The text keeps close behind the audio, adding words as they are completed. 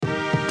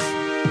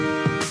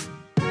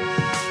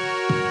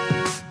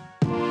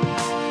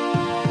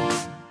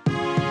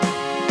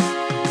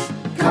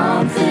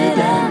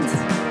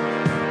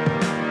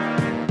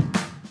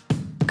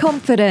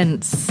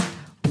Confidence.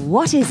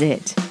 What is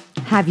it?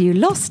 Have you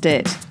lost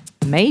it?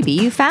 Maybe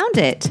you found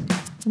it.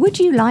 Would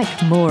you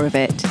like more of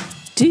it?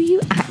 Do you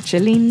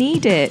actually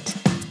need it?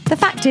 The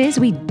fact is,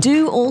 we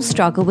do all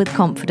struggle with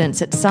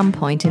confidence at some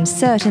point in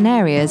certain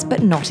areas,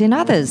 but not in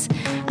others.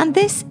 And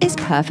this is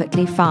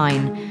perfectly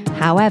fine.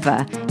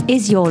 However,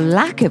 is your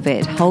lack of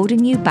it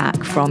holding you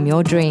back from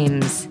your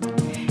dreams?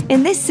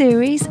 In this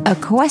series, A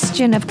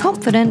Question of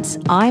Confidence,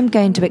 I'm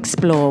going to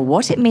explore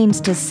what it means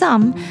to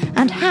some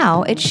and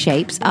how it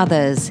shapes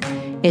others.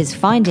 Is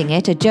finding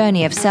it a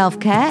journey of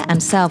self-care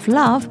and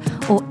self-love,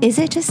 or is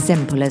it as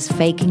simple as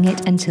faking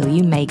it until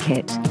you make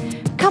it?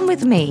 Come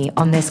with me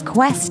on this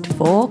quest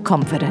for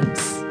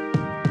confidence.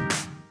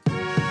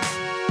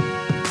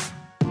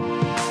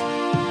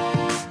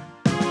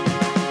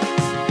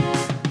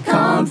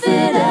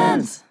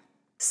 Confidence.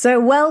 So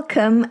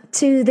welcome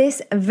to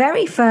this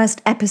very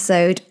first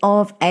episode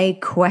of A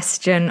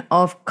Question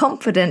of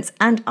Confidence,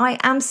 and I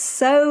am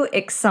so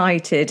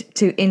excited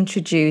to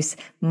introduce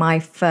my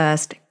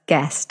first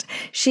guest.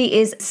 She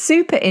is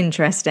super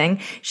interesting.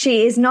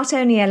 She is not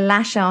only a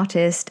lash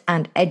artist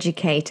and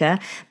educator,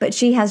 but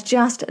she has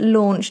just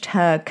launched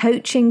her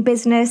coaching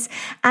business,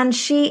 and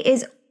she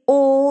is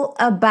all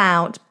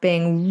about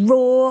being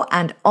raw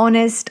and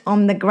honest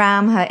on the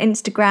gram. Her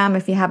Instagram,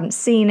 if you haven't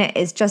seen it,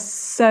 is just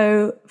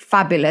so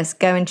fabulous.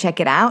 Go and check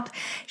it out.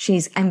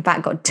 She's in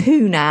fact got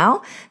 2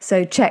 now,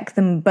 so check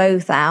them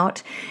both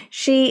out.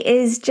 She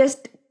is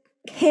just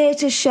here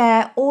to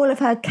share all of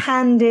her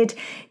candid,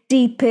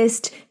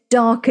 deepest,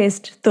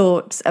 darkest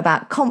thoughts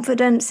about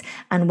confidence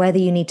and whether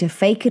you need to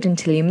fake it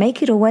until you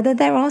make it or whether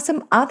there are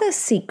some other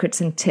secrets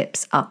and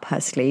tips up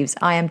her sleeves.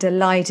 I am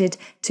delighted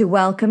to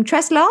welcome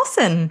Tress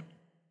Larson.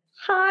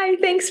 Hi,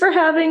 thanks for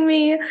having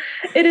me.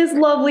 It is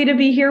lovely to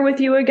be here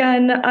with you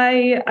again.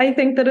 I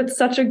think that it's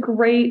such a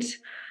great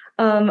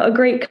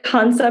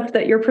concept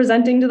that you're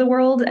presenting to the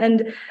world,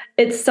 and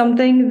it's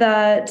something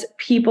that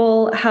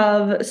people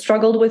have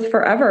struggled with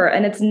forever.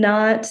 And it's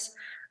not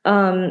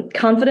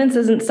confidence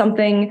isn't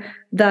something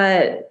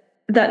that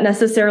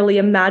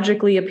necessarily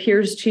magically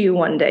appears to you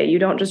one day. You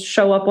don't just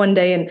show up one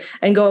day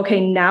and go, okay,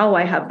 now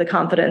I have the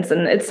confidence.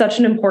 And it's such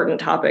an important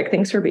topic.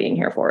 Thanks for being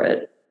here for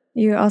it.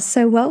 You are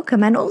so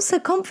welcome. And also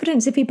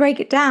confidence, if you break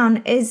it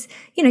down, is,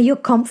 you're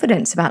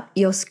confident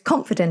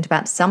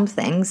about some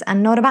things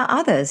and not about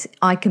others.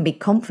 I can be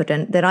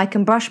confident that I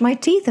can brush my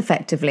teeth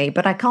effectively,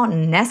 but I can't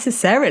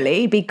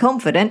necessarily be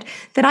confident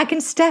that I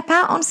can step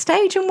out on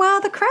stage and wow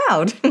the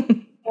crowd.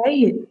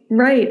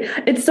 Right.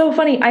 It's so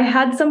funny. I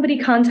had somebody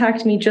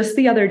contact me just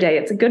the other day.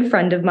 It's a good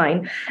friend of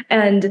mine.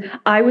 And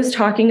I was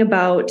talking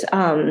about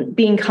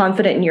being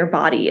confident in your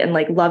body and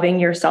like loving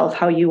yourself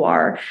how you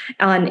are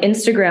on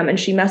Instagram. And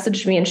she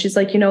messaged me and she's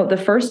like,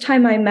 the first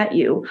time I met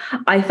you,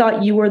 I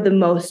thought you were the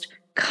most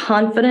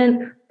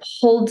confident,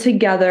 pulled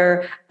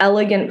together,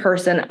 elegant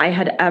person I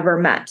had ever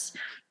met.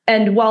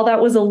 And while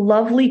that was a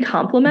lovely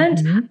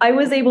compliment, I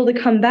was able to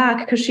come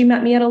back because she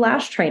met me at a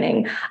lash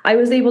training. I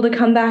was able to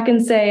come back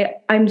and say,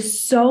 I'm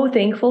so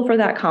thankful for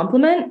that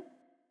compliment.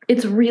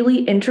 It's really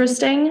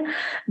interesting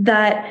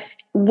that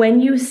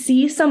when you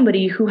see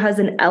somebody who has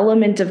an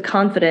element of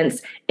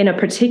confidence in a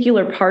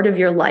particular part of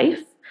your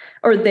life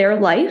or their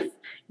life,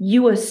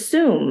 you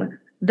assume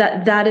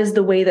that is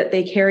the way that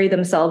they carry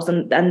themselves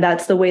and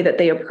that's the way that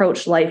they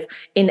approach life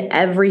in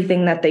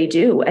everything that they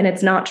do. And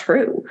it's not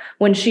true.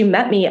 When she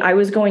met me, I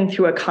was going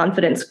through a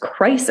confidence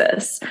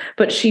crisis,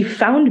 but she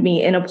found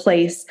me in a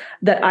place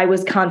that I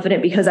was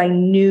confident because I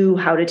knew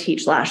how to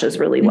teach lashes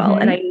really well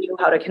and I knew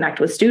how to connect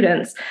with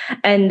students.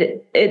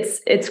 And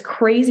it's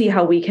crazy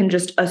how we can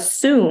just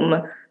assume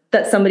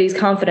that somebody's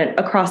confident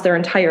across their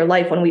entire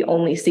life when we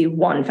only see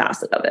one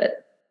facet of it.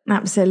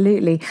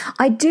 Absolutely.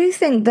 I do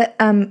think that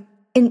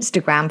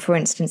Instagram, for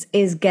instance,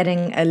 is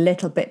getting a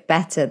little bit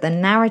better. The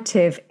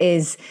narrative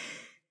is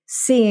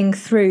seeing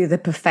through the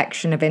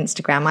perfection of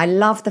Instagram. I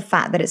love the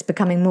fact that it's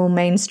becoming more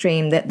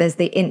mainstream, that there's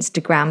the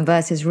Instagram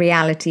versus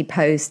reality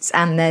posts,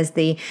 and there's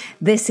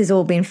this has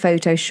all been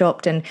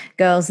photoshopped, and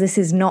girls, this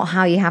is not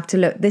how you have to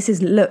look. This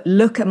is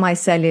look at my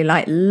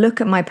cellulite, look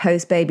at my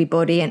post-baby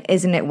body, and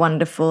isn't it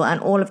wonderful,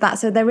 and all of that.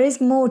 So there is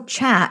more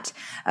chat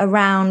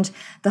around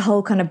the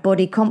whole kind of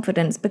body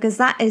confidence, because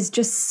that is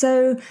just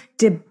so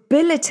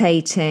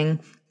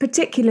debilitating,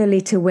 particularly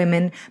to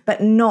women,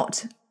 but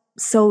not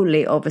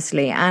solely,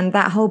 obviously. And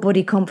that whole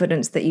body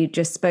confidence that you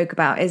just spoke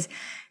about is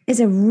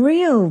a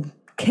real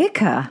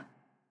kicker.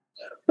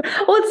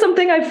 Well, it's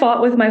something I've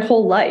fought with my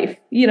whole life.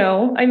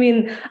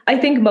 I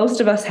think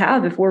most of us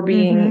have, if we're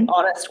being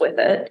honest with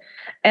it.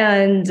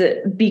 And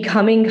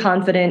becoming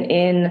confident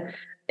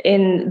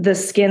in the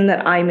skin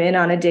that I'm in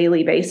on a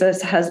daily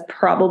basis has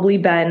probably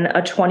been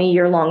a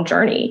 20-year-long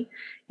journey,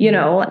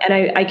 and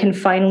I can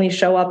finally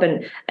show up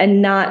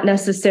and not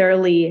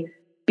necessarily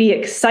be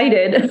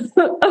excited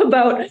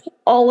about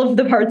all of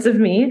the parts of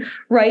me,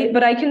 right?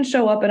 But I can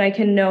show up and I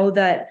can know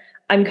that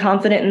I'm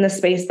confident in the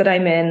space that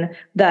I'm in,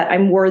 that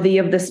I'm worthy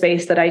of the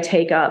space that I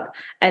take up,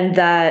 and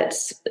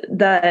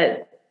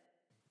that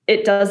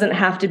it doesn't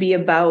have to be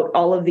about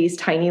all of these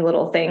tiny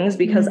little things,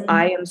 because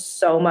I am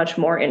so much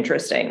more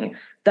interesting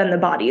than the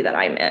body that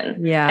I'm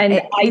in. Yeah.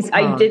 And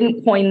I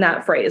didn't coin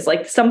that phrase.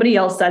 Like somebody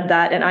else said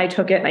that and I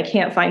took it and I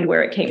can't find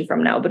where it came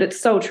from now, but it's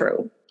so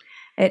true.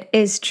 It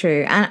is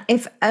true. And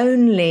if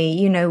only,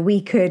 you know,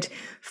 we could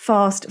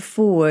fast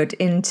forward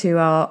into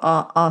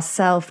our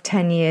self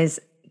 10 years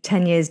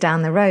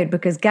down the road,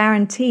 because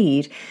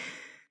guaranteed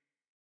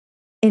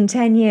in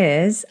 10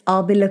 years,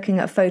 I'll be looking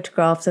at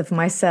photographs of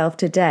myself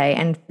today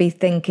and be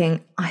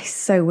thinking, I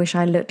so wish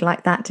I looked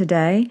like that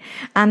today.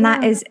 And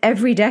that is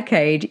every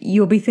decade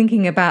you'll be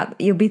thinking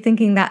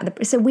that.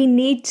 So we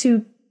need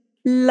to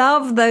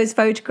love those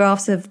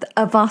photographs of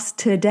us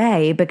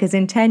today, because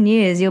in 10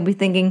 years you'll be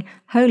thinking,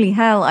 holy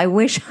hell, I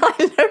wish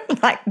I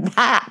looked like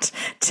that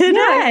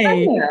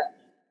today. Yeah,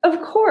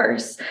 of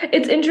course.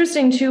 It's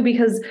interesting too,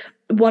 because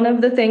one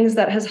of the things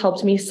that has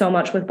helped me so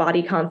much with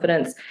body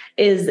confidence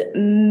is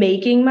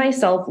making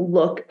myself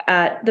look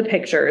at the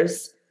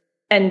pictures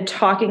and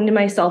talking to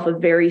myself a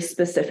very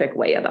specific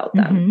way about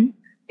them. Mm-hmm.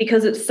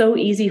 Because it's so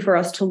easy for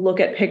us to look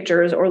at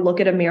pictures or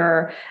look at a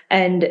mirror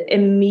and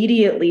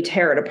immediately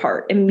tear it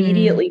apart,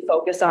 immediately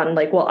focus on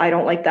like, well, I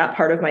don't like that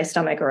part of my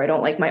stomach, or I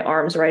don't like my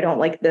arms, or I don't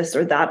like this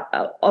or that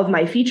of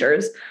my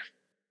features.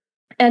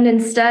 And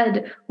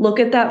instead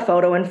look at that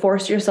photo and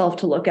force yourself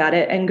to look at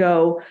it and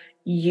go,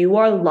 you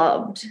are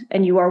loved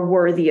and you are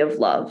worthy of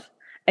love,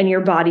 and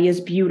your body is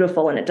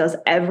beautiful and it does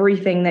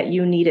everything that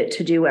you need it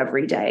to do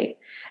every day.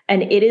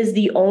 And it is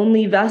the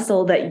only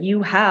vessel that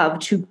you have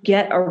to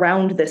get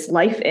around this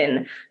life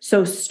in.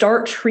 So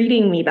start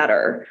treating me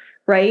better,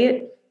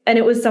 right? And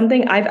it was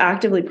something I've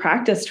actively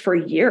practiced for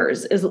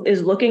years,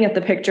 is looking at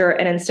the picture,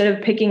 and instead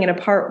of picking it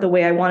apart the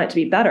way I want it to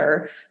be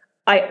better,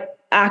 I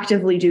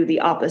actively do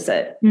the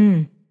opposite.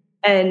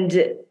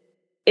 And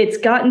it's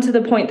gotten to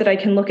the point that I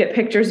can look at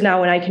pictures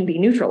now and I can be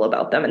neutral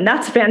about them. And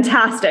that's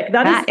fantastic.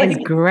 That is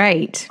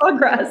great.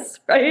 Progress,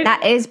 right?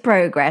 That is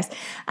progress.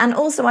 And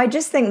also, I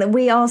just think that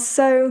we are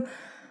so,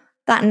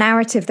 that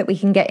narrative that we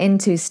can get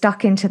into,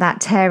 stuck into that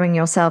tearing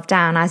yourself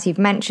down, as you've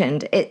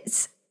mentioned,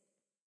 it's,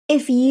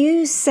 if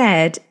you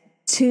said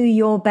to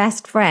your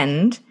best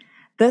friend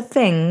the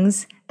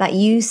things that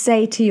you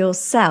say to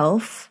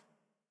yourself,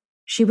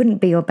 she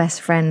wouldn't be your best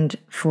friend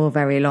for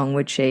very long,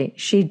 would she?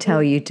 She'd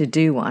tell you to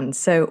do one.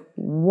 So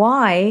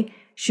why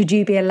should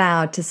you be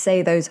allowed to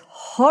say those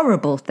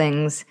horrible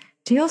things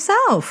to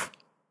yourself?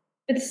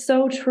 It's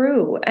so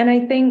true. And I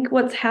think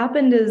what's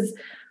happened is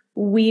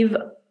we've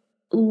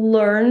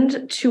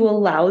learned to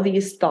allow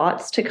these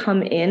thoughts to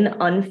come in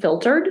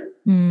unfiltered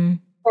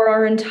for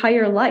our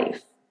entire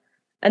life.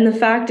 And the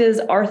fact is,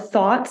 our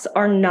thoughts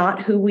are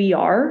not who we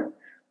are.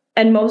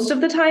 And most of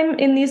the time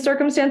in these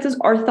circumstances,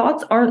 our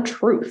thoughts aren't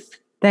truth.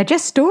 They're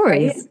just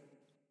stories. Right?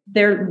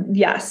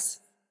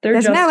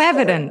 There's just no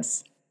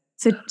evidence.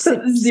 So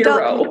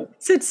zero.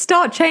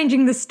 Start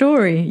changing the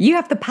story. You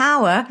have the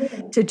power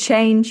to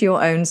change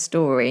your own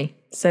story.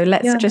 So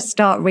let's just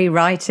start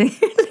rewriting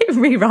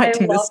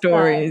the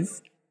stories.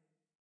 That.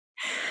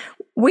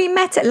 We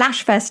met at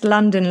Lashfest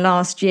London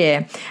last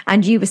year,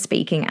 and you were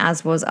speaking,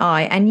 as was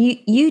I, and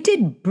you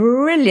did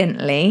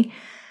brilliantly.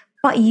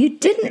 But you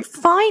didn't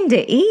find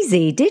it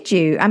easy, did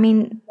you? I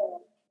mean,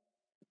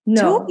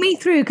 no. Talk me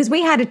through, because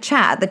we had a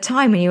chat at the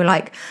time and you were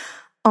like,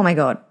 oh my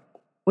God,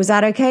 was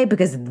that okay?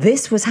 Because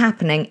this was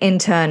happening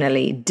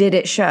internally. Did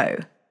it show?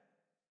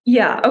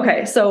 Yeah.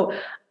 Okay. So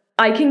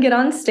I can get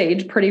on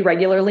stage pretty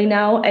regularly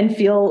now and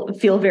feel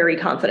very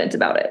confident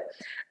about it.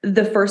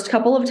 The first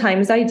couple of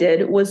times I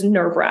did was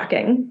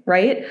nerve-wracking,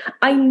 right?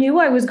 I knew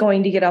I was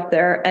going to get up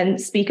there and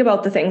speak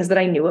about the things that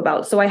I knew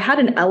about. So I had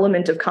an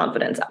element of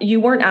confidence. You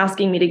weren't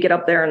asking me to get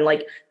up there and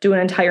like do an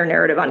entire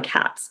narrative on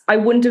cats. I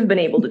wouldn't have been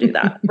able to do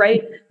that,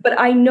 right? But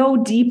I know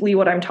deeply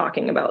what I'm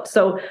talking about.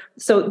 So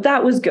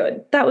that was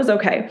good. That was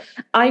okay.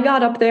 I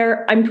got up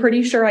there. I'm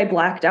pretty sure I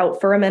blacked out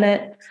for a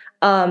minute.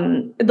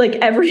 Like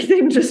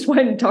everything just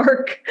went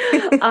dark.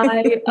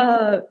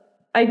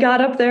 I got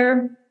up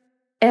there.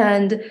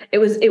 And it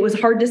was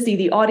hard to see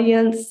the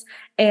audience.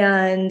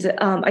 And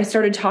I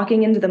started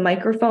talking into the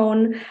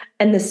microphone,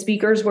 and the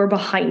speakers were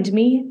behind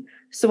me,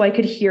 so I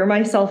could hear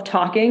myself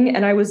talking.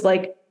 And I was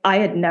like, I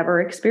had never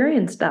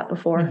experienced that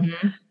before.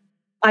 Mm-hmm.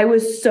 I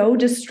was so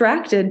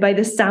distracted by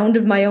the sound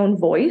of my own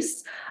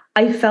voice.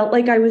 I felt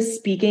like I was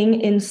speaking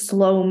in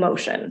slow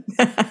motion.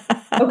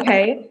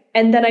 Okay.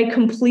 And then I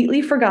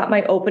completely forgot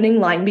my opening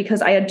line,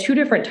 because I had two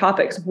different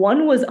topics.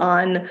 One was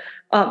on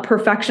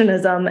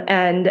perfectionism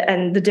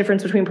and the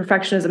difference between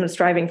perfectionism and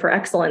striving for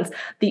excellence.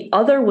 The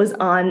other was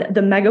on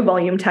the mega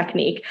volume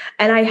technique.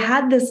 And I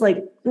had this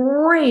like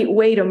great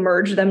way to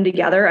merge them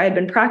together. I had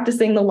been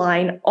practicing the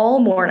line all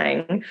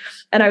morning,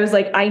 and I was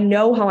like, I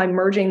know how I'm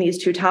merging these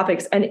two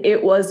topics, and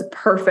it was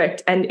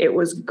perfect. And it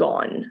was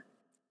gone.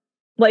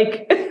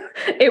 Like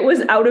it was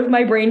out of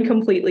my brain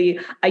completely.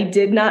 I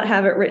did not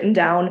have it written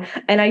down.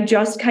 And I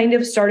just kind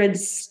of started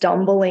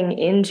stumbling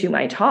into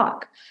my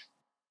talk,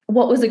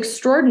 what was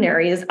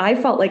extraordinary is I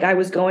felt like I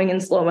was going in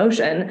slow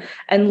motion.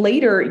 And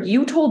later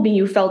you told me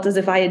you felt as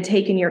if I had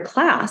taken your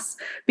class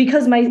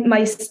because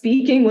my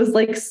speaking was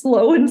like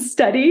slow and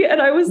steady.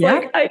 And I was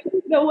like, I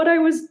didn't know what I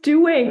was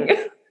doing.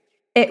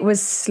 It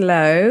was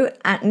slow.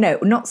 No,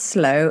 not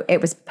slow. It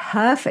was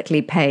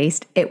perfectly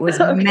paced. It was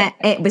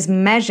it was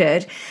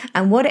measured.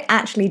 And what it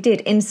actually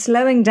did in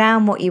slowing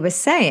down what you were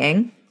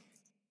saying,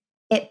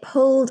 it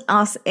pulled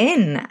us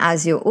in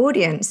as your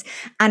audience,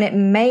 and it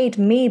made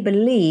me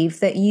believe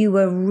that you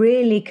were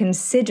really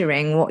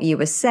considering what you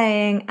were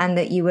saying and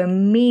that you were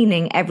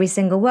meaning every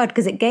single word,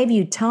 because it gave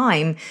you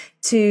time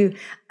to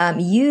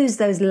use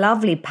those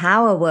lovely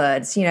power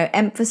words, you know,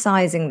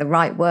 emphasizing the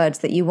right words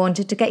that you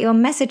wanted to get your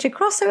message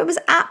across. So it was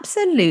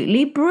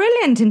absolutely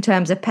brilliant in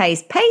terms of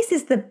pace. Pace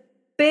is the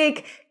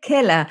big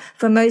killer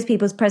for most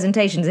people's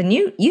presentations, and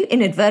you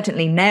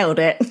inadvertently nailed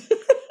it.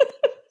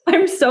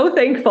 I'm so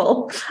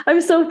thankful.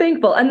 I'm so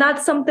thankful. And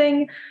that's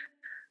something,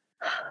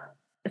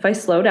 if I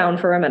slow down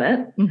for a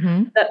minute,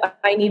 that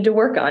I need to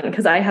work on,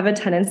 because I have a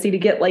tendency to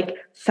get like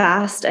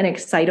fast and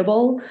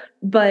excitable.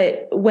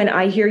 But when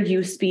I hear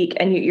you speak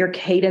and your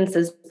cadence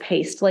is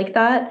paced like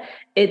that,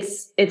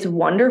 it's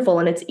wonderful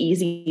and it's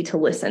easy to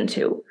listen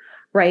to,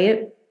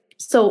 right?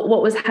 So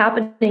what was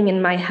happening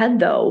in my head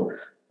though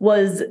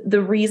was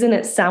the reason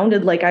it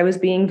sounded like I was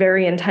being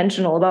very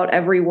intentional about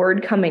every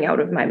word coming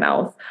out of my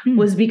mouth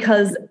was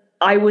because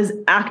I was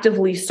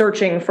actively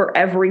searching for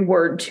every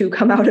word to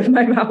come out of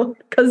my mouth,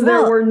 because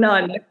there were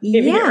none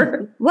in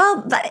here.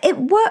 Well, it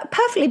worked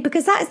perfectly,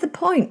 because that is the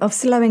point of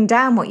slowing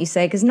down what you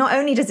say, because not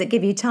only does it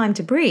give you time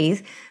to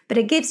breathe, but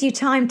it gives you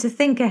time to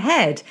think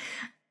ahead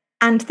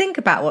and think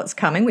about what's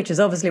coming, which is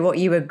obviously what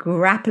you were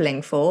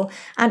grappling for.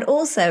 And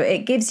also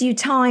it gives you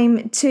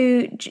time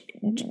to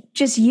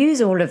just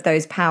use all of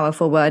those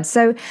powerful words.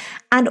 So,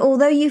 and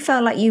although you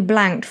felt like you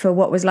blanked for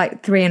what was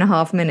like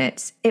 3.5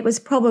 minutes, it was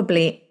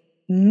probably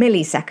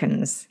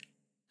milliseconds.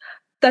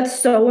 That's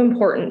so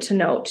important to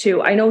note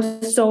too. I know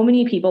so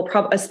many people,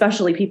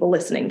 especially people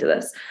listening to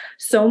this,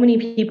 so many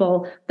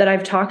people that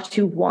I've talked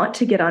to want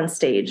to get on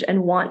stage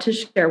and want to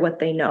share what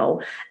they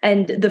know.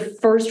 And the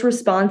first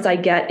response I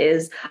get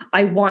is,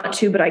 I want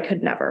to, but I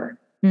could never.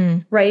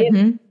 Right.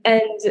 And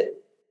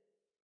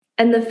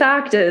the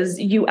fact is,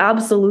 you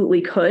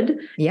absolutely could.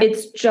 Yep.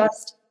 It's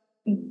just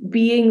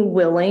being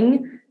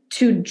willing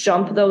to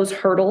jump those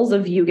hurdles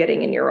of you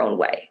getting in your own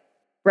way.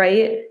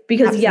 Right?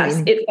 Because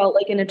yes, it felt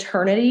like an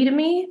eternity to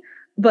me,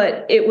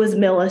 but it was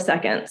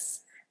milliseconds.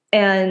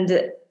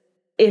 And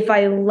if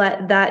I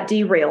let that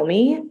derail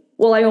me,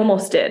 well, I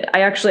almost did.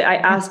 I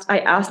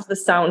asked the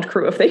sound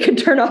crew if they could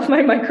turn off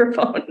my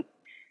microphone.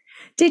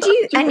 Did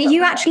you? And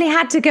you actually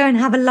had to go and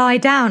have a lie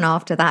down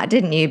after that,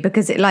 didn't you?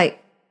 Because it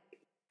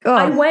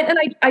I went and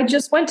I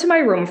just went to my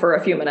room for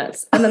a few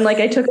minutes, and then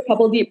I took a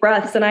couple deep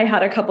breaths and I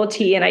had a cup of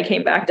tea and I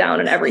came back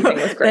down and everything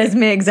was great. There's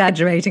me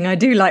exaggerating. I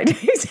do like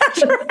to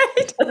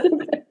exaggerate.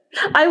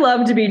 I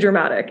love to be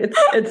dramatic.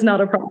 It's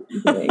not a problem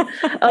for me.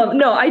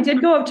 No, I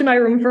did go up to my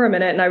room for a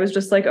minute and I was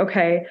just like,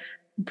 okay,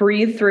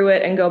 breathe through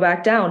it and go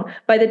back down.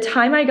 By the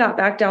time I got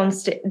back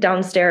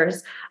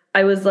downstairs,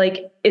 I was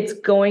like, it's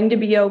going to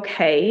be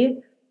okay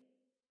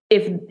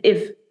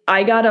if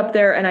I got up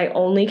there and I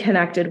only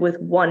connected with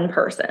one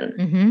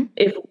person.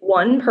 If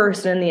one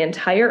person in the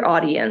entire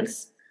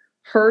audience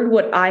heard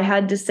what I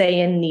had to say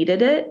and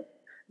needed it,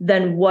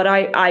 then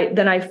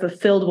I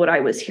fulfilled what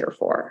I was here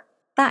for.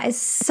 That is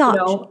such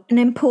an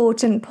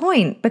important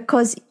point,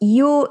 because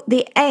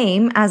the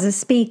aim as a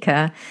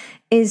speaker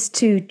is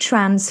to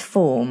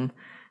transform.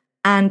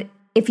 And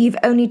if you've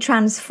only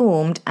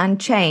transformed and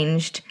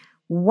changed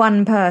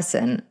one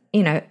person,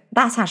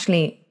 that's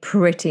actually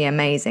pretty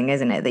amazing,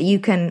 isn't it? That you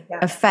can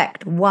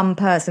affect one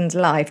person's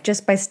life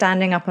just by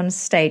standing up on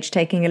stage,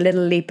 taking a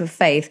little leap of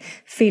faith,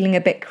 feeling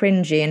a bit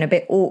cringy and a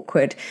bit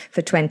awkward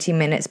for 20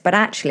 minutes. But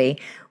actually,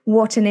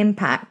 what an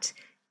impact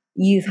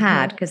you've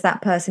had, because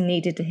that person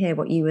needed to hear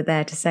what you were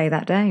there to say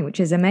that day, which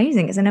is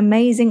amazing. It's an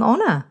amazing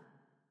honor.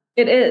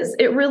 It is.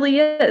 It really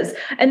is.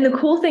 And the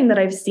cool thing that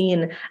I've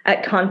seen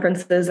at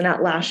conferences and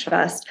at Lash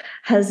Fest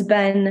has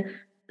been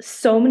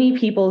so many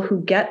people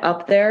who get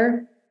up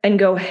there and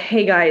go,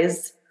 hey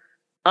guys,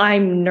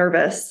 I'm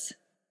nervous.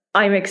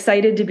 I'm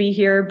excited to be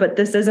here, but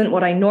this isn't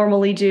what I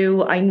normally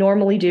do. I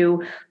normally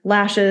do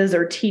lashes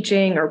or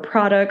teaching or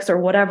products or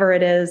whatever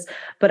it is,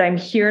 but I'm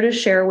here to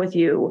share with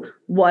you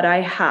what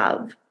I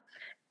have.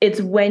 It's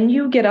when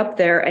you get up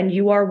there and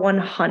you are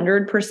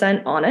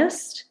 100%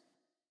 honest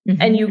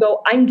and you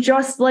go, I'm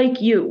just like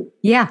you.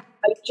 Yeah.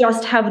 I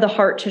just have the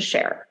heart to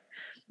share.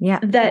 Yeah.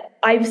 That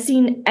I've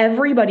seen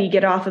everybody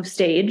get off of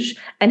stage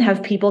and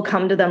have people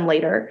come to them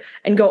later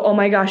and go, oh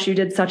my gosh, you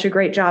did such a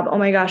great job. Oh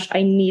my gosh,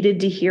 I needed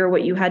to hear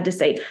what you had to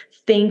say.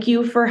 Thank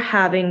you for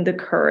having the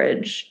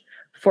courage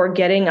for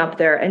getting up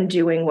there and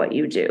doing what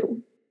you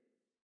do.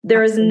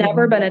 There has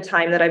never been a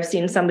time that I've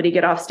seen somebody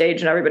get off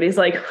stage and everybody's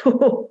like,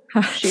 oh,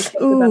 she should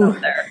have been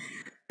up there.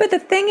 But the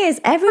thing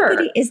is,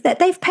 everybody is that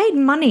they've paid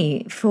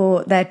money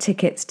for their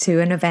tickets to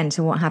an event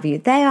or what have you.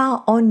 They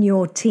are on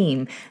your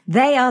team.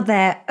 They are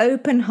there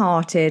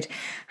open-hearted,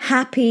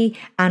 happy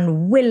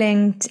and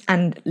willing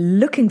and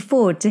looking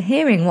forward to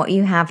hearing what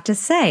you have to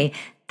say.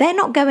 They're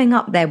not going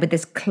up there with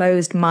this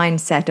closed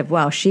mindset of,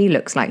 well, she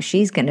looks like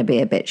she's going to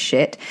be a bit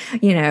shit.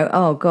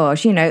 Oh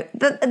gosh,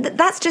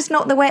 that's just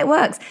not the way it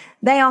works.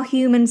 They are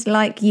humans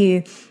like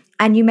you.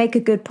 And you make a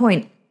good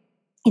point.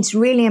 It's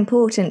really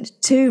important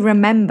to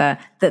remember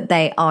that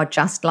they are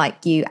just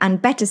like you.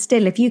 And better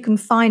still, if you can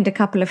find a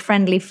couple of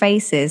friendly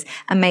faces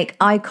and make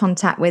eye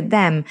contact with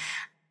them,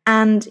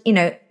 and,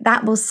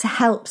 that will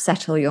help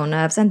settle your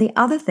nerves. And the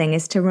other thing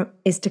is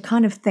to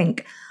kind of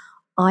think,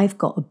 I've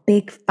got a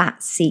big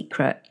fat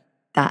secret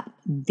that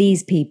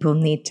these people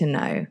need to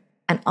know.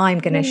 And I'm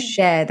going to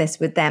share this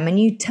with them. And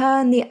you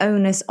turn the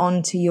onus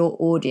onto your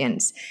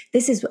audience.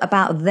 This is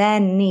about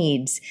their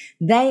needs.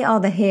 They are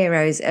the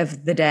heroes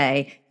of the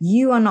day.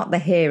 You are not the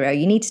hero.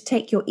 You need to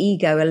take your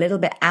ego a little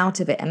bit out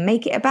of it and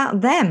make it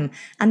about them.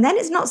 And then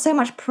it's not so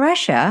much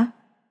pressure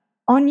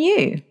on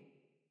you.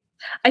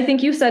 I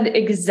think you said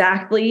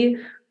exactly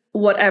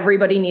what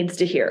everybody needs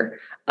to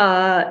hear.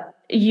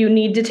 You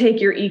need to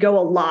take your ego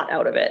a lot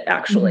out of it,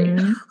 actually.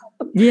 Mm-hmm.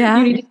 Yeah.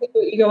 You need to take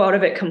your ego out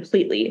of it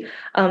completely.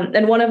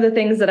 And one of the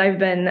things that I've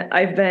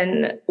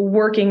been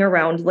working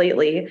around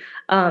lately,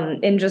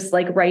 in just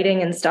like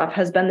writing and stuff,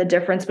 has been the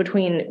difference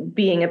between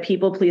being a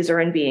people pleaser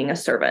and being a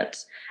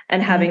servant,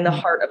 and having the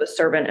heart of a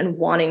servant and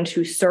wanting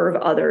to serve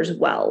others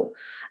well.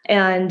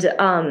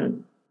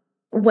 And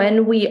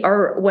when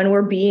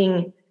we're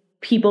being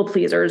people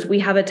pleasers, we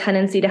have a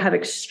tendency to have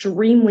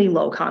extremely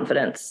low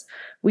confidence.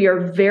 We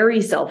are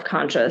very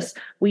self-conscious.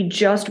 We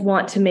just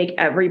want to make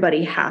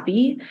everybody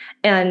happy.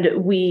 And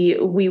we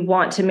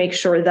want to make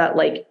sure that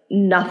like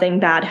nothing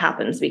bad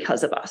happens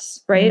because of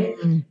us. Right.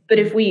 Mm-hmm. But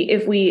if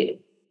we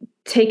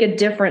take a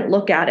different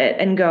look at it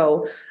and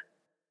go,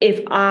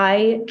 if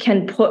I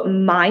can put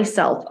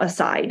myself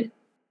aside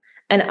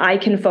and I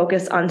can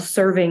focus on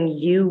serving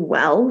you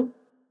well,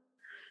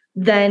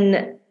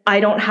 then I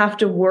don't have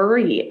to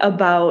worry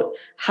about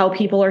how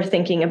people are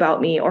thinking about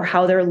me or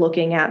how they're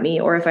looking at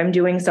me or if I'm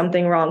doing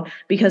something wrong,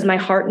 because my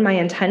heart and my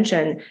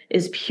intention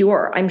is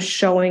pure. I'm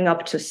showing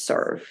up to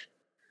serve,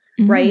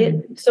 right?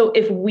 So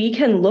if we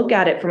can look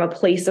at it from a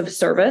place of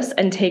service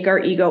and take our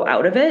ego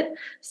out of it,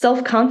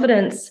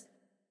 self-confidence,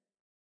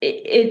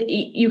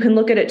 you can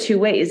look at it two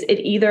ways.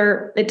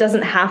 It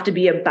doesn't have to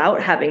be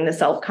about having the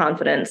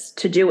self-confidence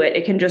to do it.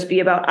 It can just be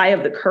about, I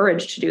have the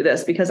courage to do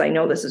this because I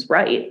know this is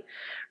right?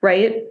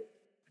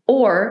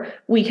 Or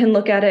we can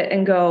look at it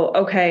and go,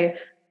 okay,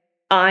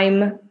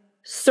 I'm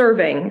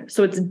serving,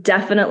 so it's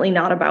definitely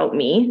not about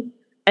me.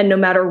 And no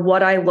matter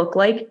what I look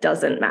like,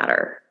 doesn't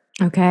matter.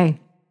 Okay,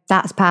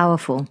 that's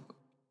powerful.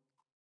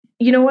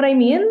 You know what I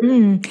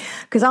mean?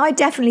 Because I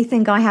definitely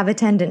think I have a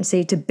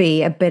tendency to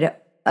be a bit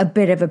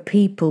of a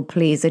people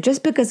pleaser,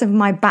 just because of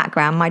my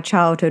background, my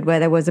childhood, where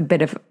there was a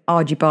bit of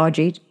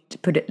argy-bargy, to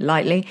put it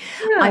lightly.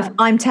 Yeah.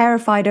 I'm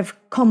terrified of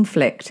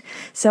conflict.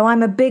 So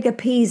I'm a big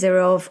appeaser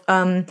of,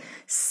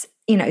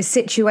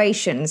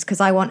 situations, because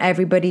I want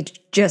everybody to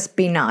just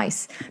be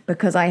nice,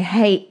 because I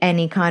hate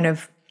any kind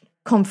of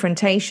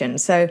confrontation.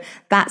 So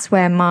that's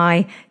where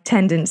my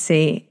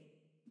tendency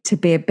to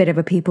be a bit of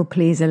a people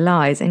pleaser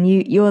lies. And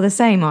you're the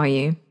same, are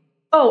you?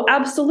 Oh,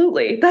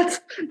 absolutely. That's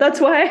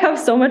why I have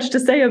so much to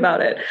say about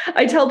it.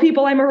 I tell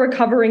people I'm a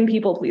recovering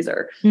people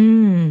pleaser.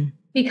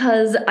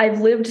 Because I've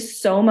lived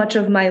so much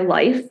of my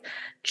life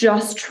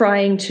just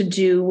trying to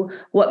do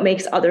what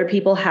makes other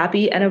people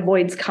happy and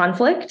avoids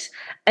conflict.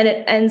 And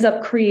it ends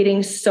up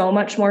creating so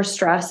much more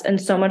stress and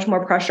so much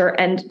more pressure.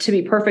 And to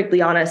be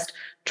perfectly honest,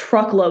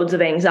 truckloads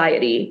of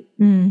anxiety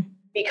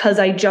because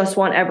I just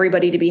want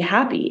everybody to be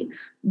happy.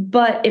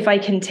 But if I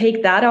can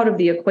take that out of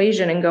the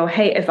equation and go,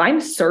 hey, if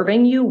I'm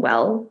serving you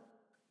well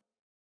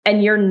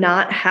and you're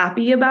not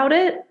happy about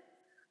it,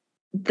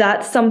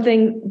 that's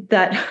something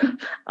that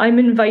I'm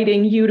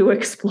inviting you to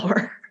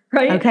explore,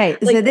 right? Okay,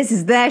 so this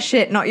is their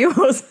shit, not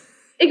yours.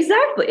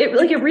 Exactly.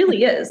 It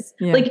really is.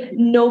 Yeah. Like,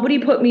 nobody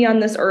put me on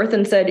this earth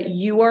and said,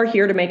 you are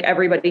here to make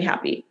everybody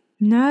happy.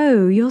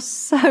 No, you're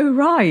so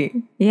right.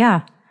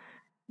 Yeah.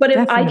 But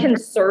definitely. If I can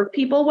serve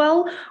people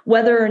well,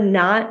 whether or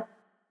not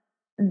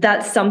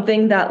that's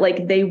something that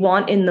like they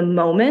want in the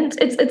moment,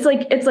 it's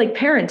like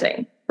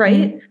parenting,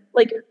 right?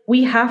 Like,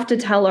 we have to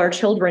tell our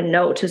children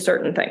no to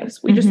certain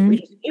things. We just do.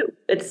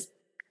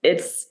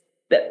 It's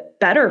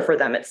better for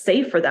them. It's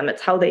safe for them.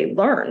 It's how they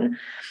learn.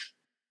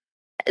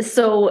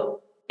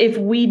 So if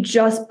we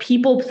just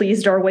people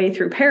pleased our way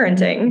through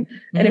parenting,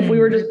 and if we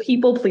were just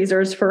people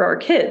pleasers for our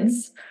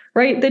kids,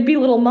 right, they'd be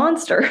little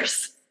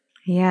monsters.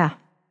 Yeah.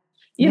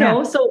 You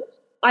know, so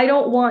I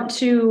don't want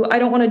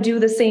to do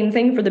the same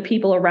thing for the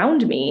people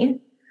around me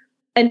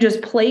and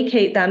just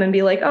placate them and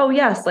be like, oh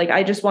yes, like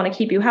I just want to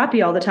keep you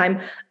happy all the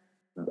time.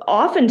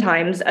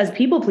 Oftentimes as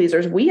people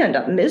pleasers, we end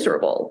up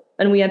miserable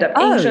and we end up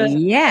anxious.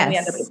 And we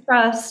end up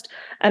depressed.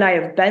 And I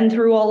have been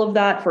through all of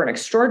that for an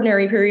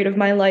extraordinary period of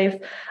my life.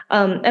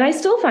 And I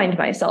still find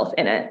myself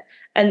in it.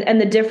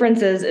 And the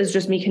difference is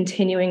just me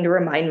continuing to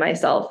remind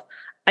myself,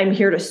 I'm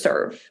here to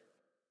serve.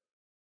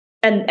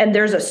 And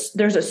there's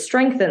a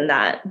strength in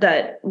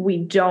that we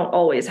don't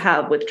always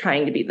have with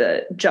trying to be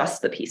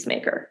just the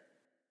peacemaker.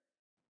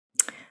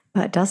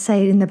 But it does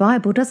say in the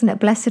Bible, doesn't it?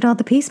 Blessed are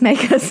the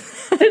peacemakers.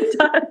 It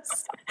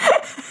does.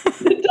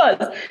 It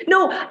does.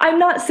 No, I'm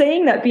not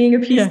saying that being a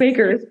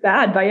peacemaker is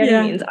bad by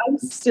any means. I'm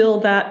still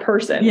that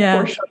person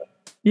for sure.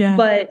 Yeah.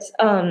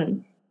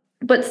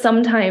 But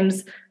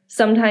sometimes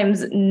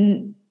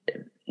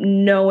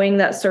knowing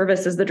that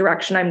service is the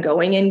direction I'm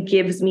going in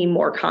gives me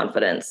more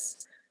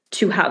confidence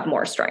to have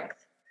more strength.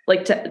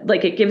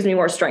 It gives me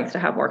more strength to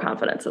have more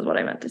confidence is what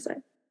I meant to say.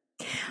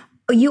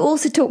 You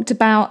also talked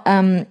about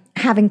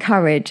having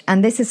courage.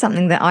 And this is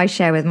something that I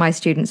share with my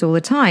students all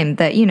the time,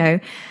 that,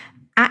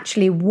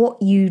 actually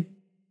what you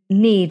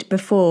need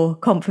before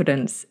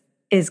confidence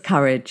is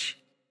courage,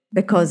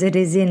 because it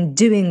is in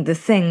doing the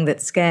thing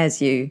that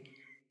scares you.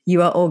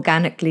 You are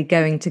organically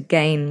going to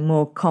gain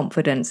more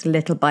confidence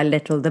little by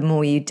little the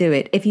more you do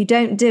it. If you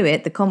don't do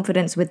it, the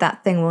confidence with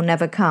that thing will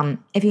never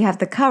come. If you have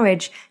the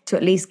courage to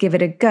at least give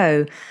it a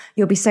go,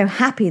 you'll be so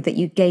happy that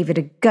you gave it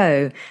a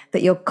go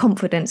that your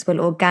confidence will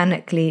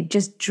organically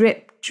just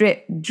drip,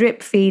 drip,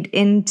 drip feed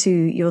into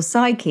your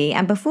psyche.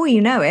 And before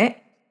you know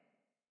it,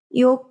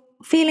 you're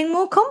feeling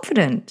more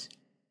confident.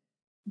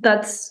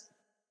 That's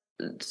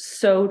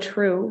so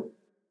true.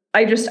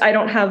 I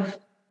don't have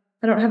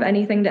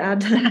anything to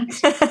add to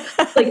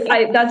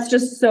that. That's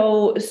just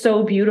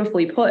so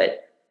beautifully put,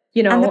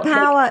 And the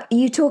power,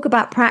 you talk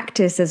about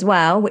practice as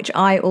well, which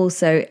I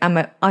also am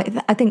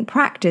I think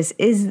practice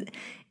is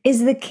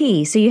the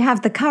key. So you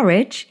have the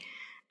courage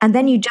and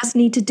then you just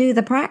need to do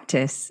the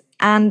practice.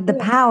 And the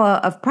power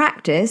of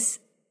practice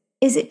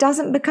is it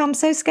doesn't become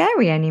so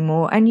scary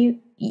anymore. And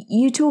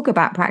you talk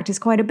about practice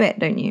quite a bit,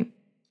 don't you?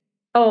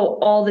 Oh,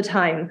 all the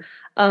time.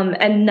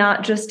 And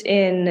not just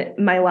in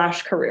my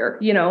lash career.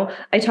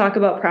 I talk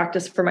about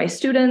practice for my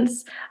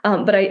students,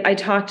 but I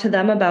talk to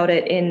them about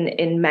it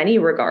in many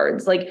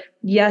regards. Like,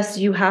 yes,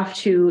 you have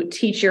to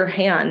teach your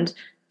hand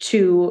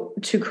to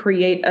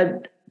create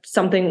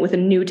something with a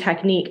new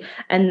technique,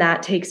 and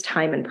that takes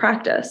time and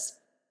practice.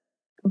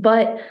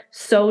 But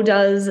so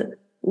does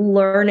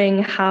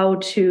learning how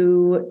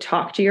to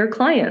talk to your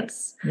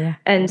clients. Yeah.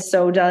 And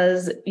so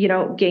does,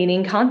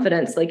 gaining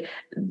confidence. Like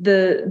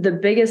the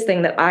biggest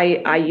thing that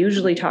I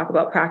usually talk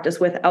about practice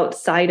with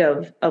outside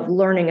of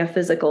learning a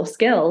physical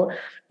skill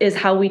is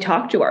how we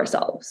talk to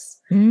ourselves.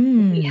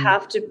 We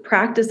have to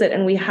practice it,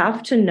 and we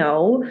have to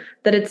know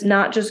that it's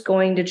not just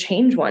going to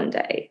change one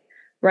day,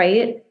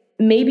 right?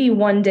 Maybe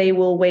one day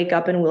we'll wake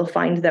up and we'll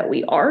find that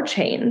we are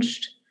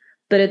changed,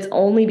 but it's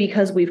only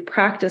because we've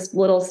practiced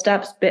little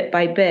steps bit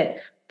by bit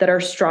that are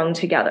strung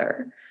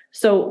together.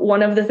 So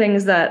one of the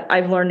things that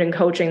I've learned in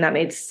coaching that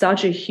made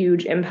such a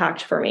huge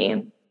impact for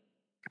me,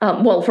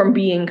 from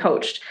being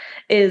coached,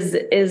 is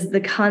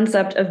the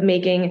concept of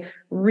making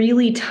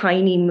really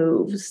tiny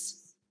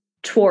moves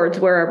towards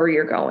wherever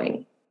you're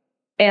going.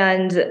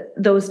 And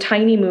those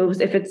tiny moves,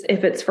 if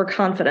it's for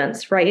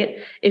confidence, right?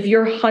 If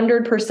your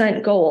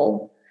 100%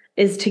 goal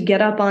is to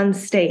get up on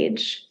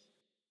stage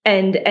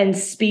and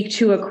speak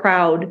to a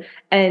crowd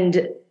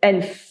and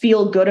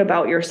feel good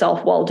about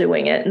yourself while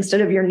doing it instead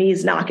of your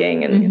knees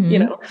knocking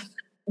and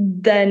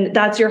then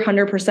that's your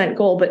 100%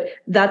 goal. But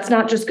that's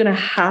not just going to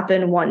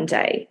happen one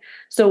day.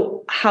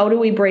 So how do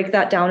we break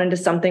that down into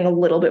something a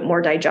little bit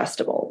more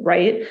digestible,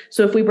 right?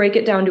 So if we break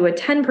it down to a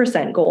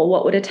 10% goal,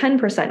 what would a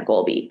 10%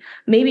 goal be?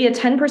 Maybe a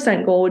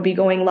 10% goal would be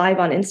going live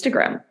on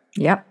Instagram.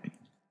 Yep.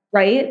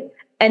 Right?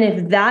 And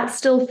if that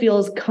still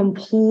feels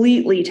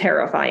completely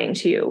terrifying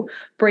to you,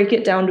 break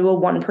it down to a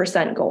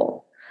 1%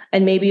 goal.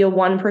 And maybe a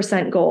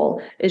 1%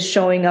 goal is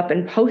showing up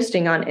and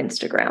posting on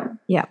Instagram.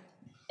 Yeah.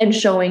 And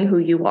showing who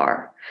you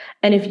are.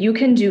 And if you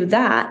can do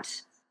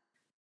that,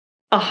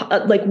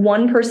 like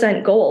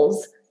 1%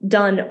 goals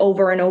done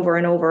over and over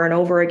and over and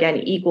over again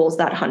equals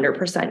that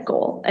 100%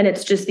 goal. And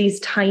it's just these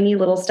tiny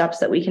little steps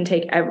that we can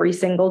take every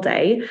single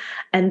day.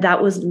 And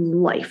that was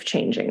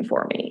life-changing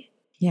for me.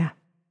 Yeah.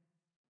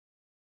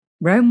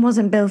 Rome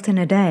wasn't built in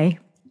a day.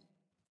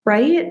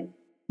 Right?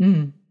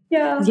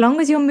 Yeah. As long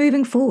as you're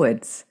moving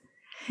forwards.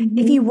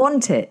 If you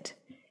want it,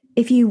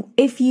 if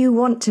you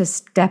want to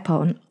step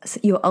on,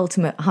 your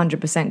ultimate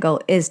 100% goal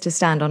is to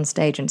stand on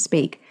stage and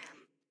speak.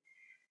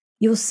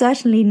 You're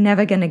certainly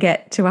never going to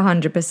get to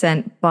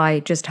 100% by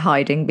just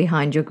hiding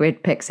behind your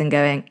grid picks and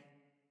going,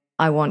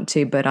 I want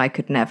to, but I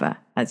could never,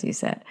 as you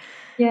said.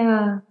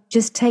 Yeah.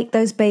 Just take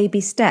those baby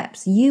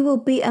steps. You will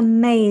be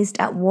amazed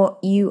at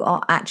what you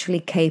are actually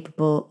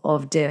capable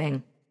of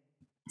doing.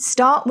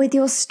 Start with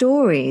your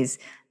stories.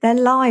 They're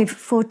live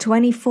for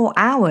 24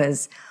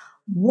 hours.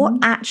 What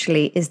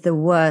actually is the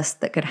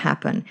worst that could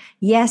happen?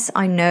 Yes,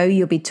 I know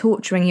you'll be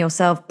torturing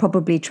yourself,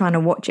 probably trying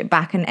to watch it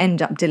back and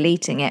end up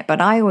deleting it.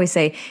 But I always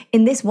say,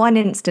 in this one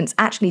instance,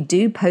 actually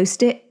do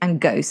post it and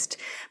ghost,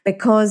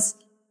 because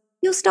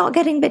you'll start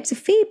getting bits of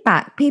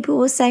feedback. People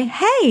will say,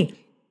 hey,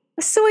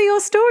 I saw your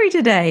story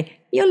today.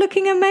 you're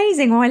looking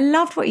amazing, or I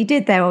loved what you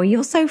did there, or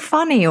you're so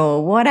funny,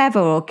 or whatever,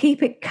 or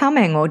keep it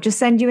coming, or just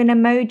send you an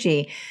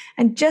emoji.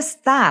 And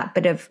just that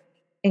bit of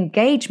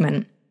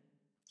engagement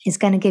is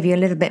going to give you a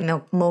little bit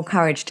more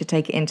courage to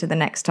take it into the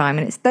next time.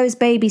 And it's those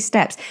baby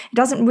steps. It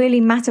doesn't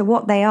really matter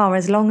what they are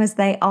as long as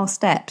they are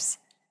steps.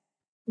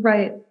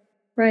 Right.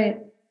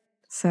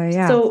 So,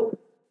 yeah. So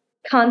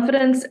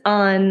confidence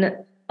on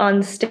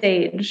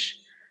stage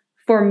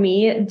for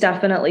me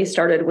definitely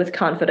started with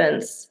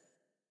confidence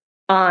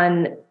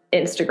on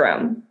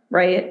Instagram,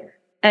 right?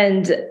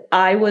 And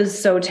I was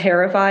so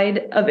terrified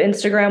of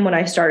Instagram when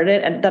I started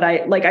it, and that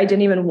I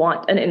didn't even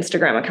want an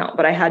Instagram account,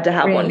 but I had to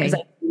have one because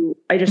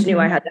I just knew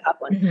I had to have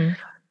one. Mm-hmm.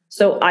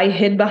 So I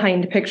hid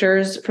behind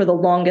pictures for the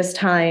longest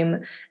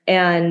time.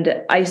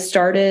 And I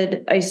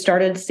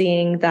started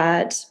seeing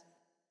that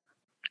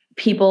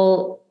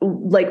people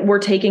were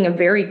taking a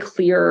very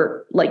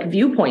clear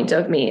viewpoint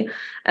of me.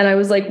 And I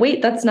was like,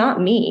 wait, that's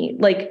not me.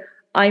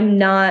 I'm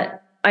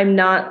not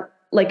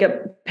like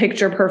a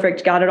picture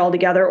perfect, got it all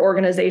together.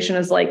 Organization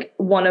is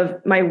one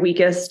of my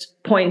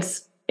weakest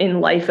points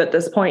in life at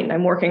this point, and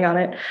I'm working on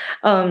it.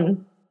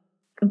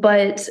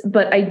 But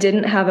I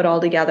didn't have it all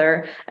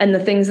together, and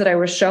the things that I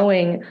was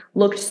showing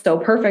looked so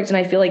perfect. And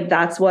I feel like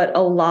that's what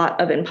a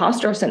lot of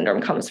imposter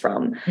syndrome comes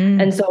from.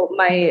 And so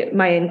my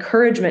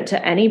encouragement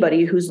to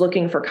anybody who's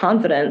looking for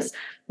confidence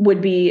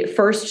would be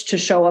first to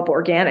show up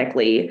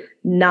organically,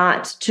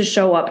 not to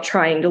show up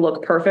trying to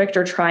look perfect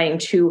or trying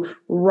to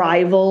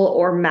rival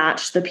or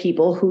match the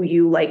people who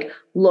you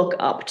look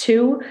up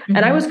to. Mm-hmm.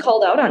 And I was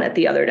called out on it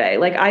the other day.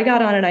 I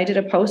got on and I did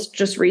a post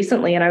just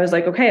recently, and I was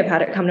like, okay, I've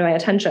had it come to my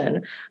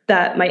attention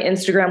that my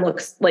Instagram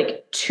looks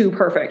too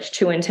perfect,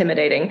 too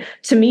intimidating.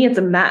 To me, it's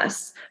a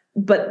mess,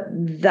 but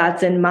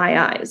that's in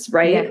my eyes,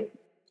 right? Yeah.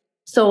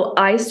 So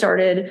I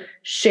started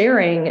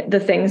sharing the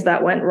things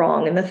that went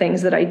wrong and the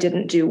things that I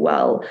didn't do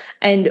well.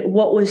 And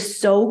what was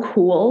so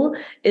cool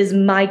is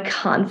my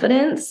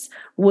confidence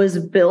was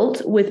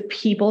built with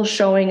people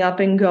showing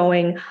up and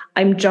going,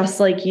 I'm just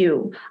like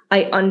you.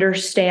 I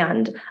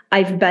understand.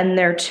 I've been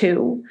there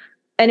too.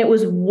 And it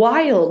was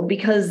wild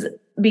because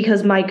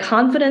my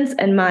confidence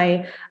and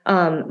my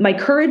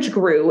courage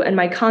grew and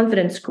my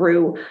confidence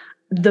grew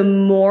the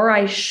more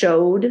I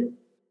showed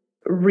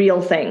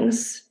real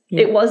things.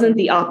 Yeah. It wasn't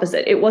the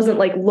opposite. It wasn't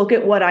look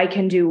at what I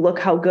can do. Look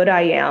how good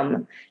I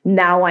am.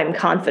 Now I'm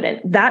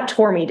confident. That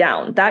tore me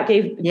down. That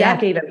gave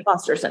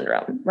imposter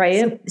syndrome,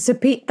 right? So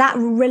that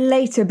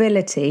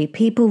relatability,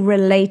 people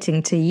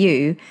relating to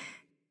you,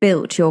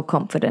 built your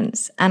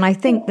confidence. And I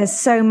think there's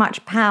so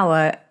much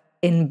power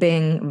in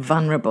being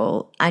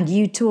vulnerable. And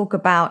you talk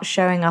about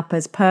showing up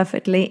as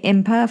perfectly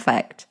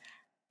imperfect.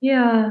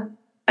 Yeah.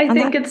 I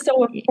think it's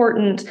so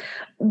important.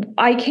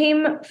 I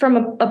came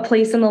from a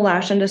place in the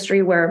lash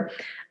industry where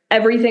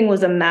everything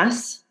was a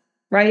mess,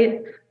 right?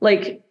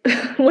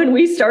 When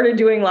we started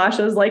doing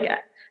lashes,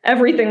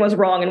 everything was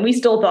wrong and we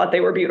still thought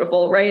they were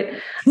beautiful,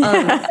 right?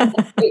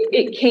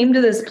 It came to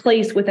this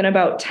place within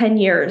about 10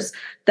 years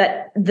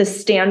that the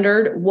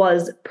standard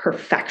was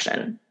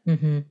perfection.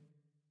 Mm-hmm.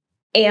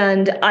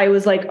 And I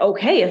was like,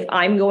 okay, if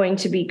I'm going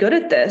to be good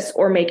at this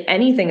or make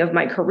anything of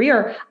my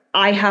career,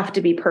 I have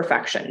to be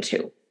perfection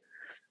too.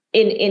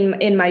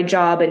 In my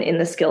job and in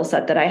the skill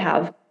set that I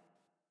have.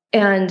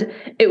 And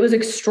it was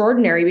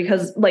extraordinary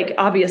because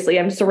obviously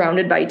I'm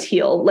surrounded by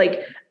teal.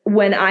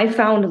 When I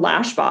found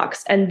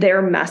Lashbox and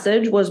their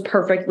message was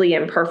perfectly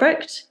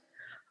imperfect,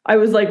 I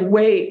was like,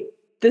 wait,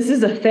 this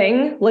is a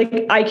thing.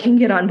 I can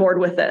get on board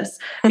with this,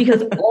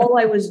 because all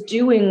I was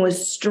doing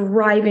was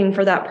striving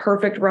for that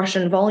perfect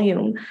Russian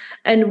volume.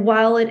 And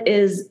while it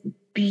is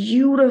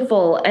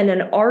beautiful and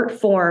an art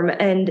form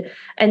and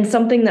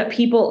something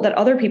that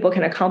other people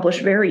can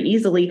accomplish very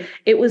easily,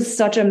 it was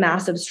such a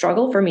massive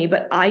struggle for me,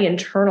 but I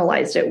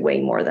internalized it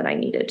way more than I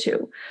needed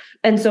to.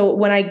 And so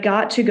when I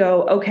got to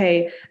go,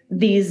 okay,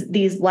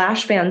 these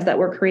lash fans that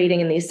we're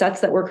creating and these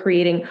sets that we're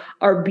creating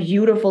are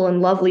beautiful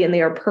and lovely, and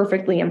they are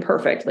perfectly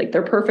imperfect.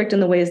 They're perfect in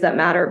the ways that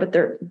matter, but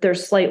they're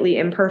slightly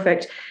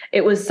imperfect.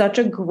 It was such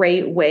a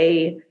great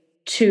way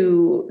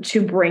to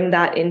bring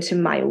that into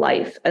my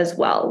life as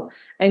well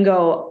and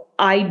go,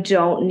 I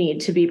don't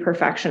need to be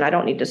perfection. I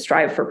don't need to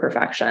strive for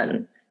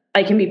perfection.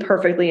 I can be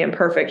perfectly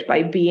imperfect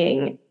by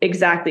being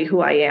exactly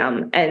who I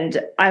am.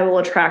 And I will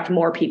attract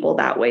more people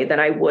that way than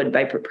I would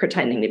by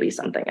pretending to be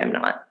something I'm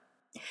not.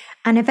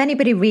 And if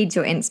anybody reads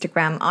your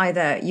Instagram,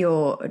 either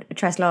your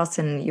Tress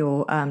Larson,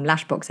 your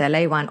Lashbox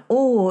LA one,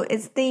 or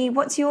it's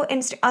what's your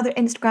other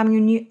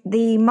Instagram,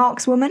 the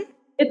Marks Woman?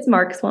 It's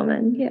Marks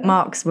Woman. Yeah.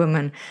 Marks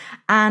Woman.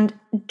 And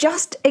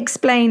just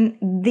explain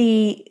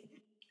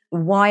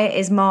why it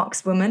is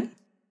Marks Woman.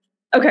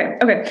 Okay.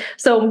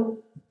 So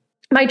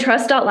my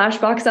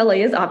Tress.Lashbox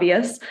LA is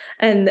obvious.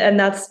 And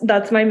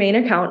that's my main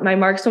account. My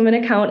Marks Woman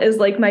account is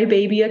my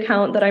baby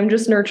account that I'm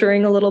just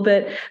nurturing a little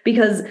bit,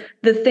 because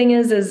the thing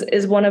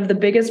is one of the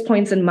biggest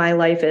points in my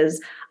life is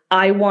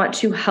I want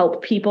to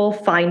help people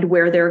find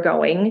where they're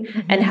going, mm-hmm.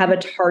 and have a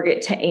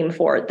target to aim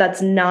for.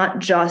 That's not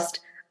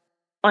just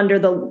under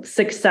the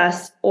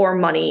success or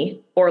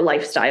money or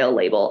lifestyle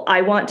label.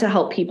 I want to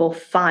help people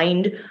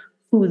find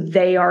who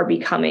they are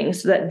becoming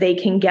so that they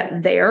can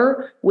get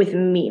there with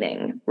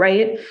meaning,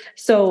 right?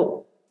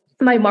 So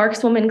my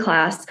Markswoman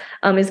class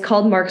is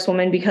called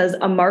Markswoman because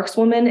a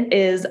Markswoman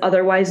is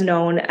otherwise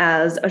known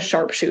as a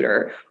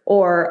sharpshooter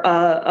or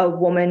a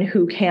woman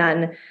who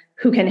can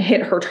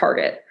hit her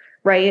target,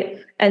 right?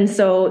 And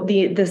so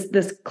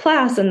this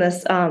class and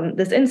this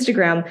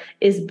Instagram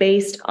is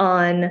based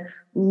on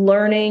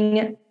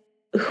learning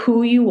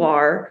who you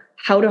are,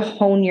 how to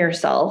hone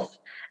yourself,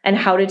 and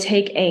how to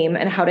take aim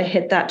and how to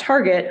hit that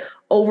target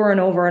over and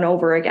over and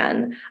over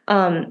again.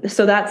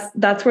 So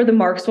that's where the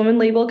Markswoman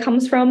label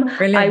comes from.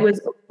 Brilliant. I was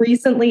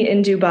recently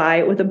in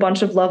Dubai with a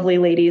bunch of lovely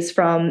ladies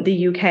from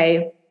the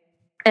UK.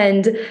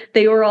 And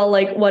they were all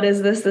like, what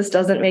is this? This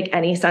doesn't make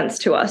any sense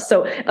to us.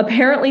 So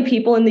apparently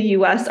people in the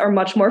US are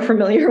much more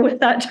familiar with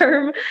that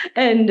term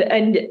and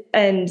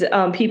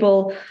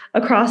people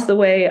across the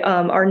way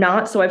are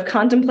not. So I've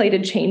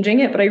contemplated changing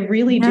it, but I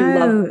really do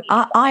love it.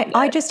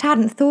 I just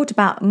hadn't thought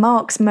about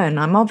marksman.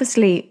 I'm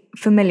obviously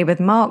familiar with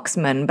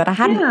marksman, but I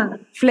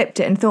hadn't flipped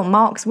it and thought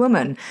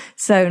markswoman.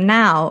 So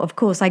now, of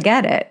course, I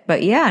get it.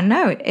 But yeah,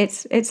 no,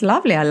 it's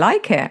lovely. I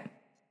like it.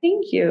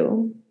 Thank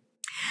you.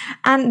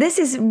 And this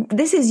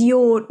is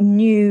your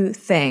new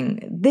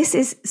thing. This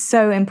is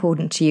so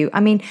important to you. I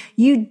mean,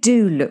 you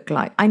do look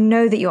like, I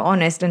know that you're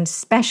honest, and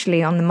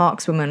especially on the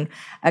Markswoman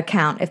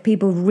account, if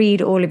people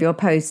read all of your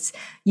posts,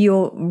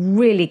 you're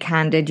really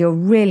candid, you're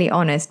really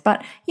honest,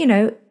 but you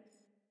know,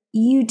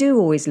 you do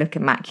always look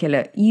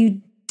immaculate.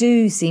 You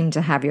do seem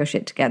to have your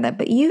shit together,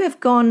 but you have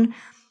gone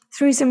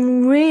through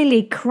some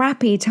really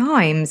crappy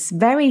times,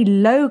 very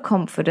low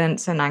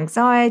confidence and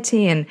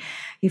anxiety, and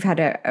you've had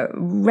a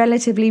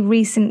relatively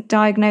recent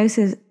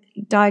diagnosis of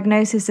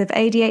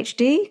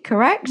ADHD,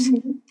 correct?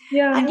 Mm-hmm.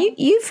 Yeah. And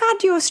you've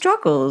had your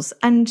struggles,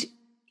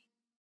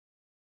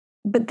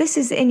 but this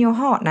is in your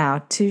heart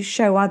now to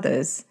show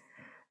others.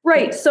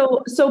 Right.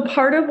 So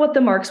part of what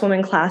the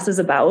Markswoman class is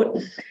about,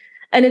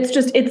 and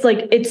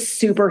it's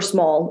super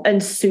small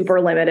and super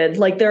limited.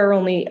 Like there are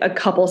only a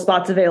couple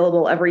spots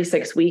available every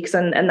 6 weeks.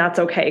 And that's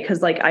okay.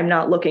 Because like, I'm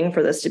not looking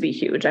for this to be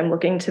huge. I'm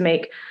looking to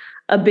make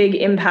a big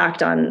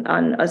impact on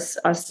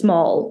a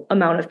small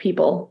amount of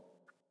people.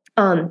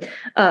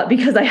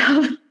 Because I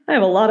have a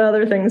lot of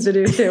other things to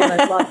do too.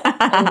 And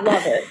I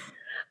love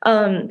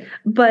it.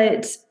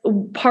 But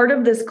part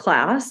of this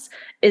class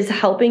is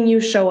helping you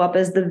show up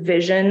as the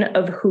vision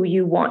of who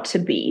you want to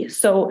be.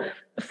 So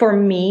for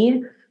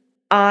me,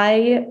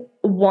 I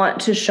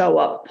want to show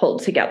up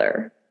pulled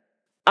together.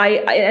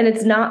 And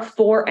it's not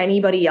for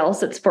anybody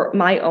else. It's for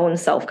my own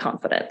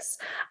self-confidence.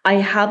 I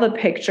have a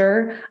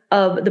picture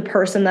of the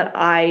person that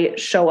I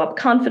show up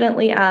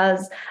confidently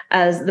as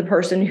the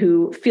person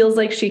who feels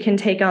like she can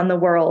take on the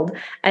world.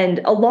 And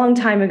a long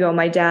time ago,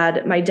 my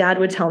dad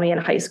would tell me in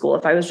high school,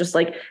 if I was just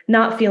like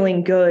not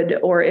feeling good,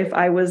 or if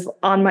I was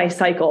on my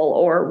cycle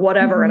or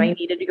whatever, and I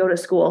needed to go to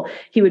school,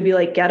 he would be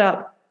like, get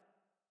up.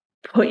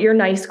 Put your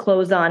nice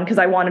clothes on, because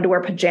I wanted to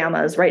wear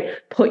pajamas, right?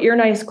 Put your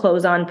nice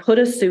clothes on, put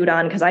a suit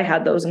on, because I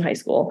had those in high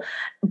school.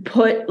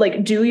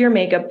 Do your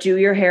makeup, do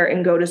your hair,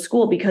 and go to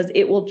school, because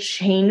it will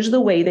change the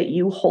way that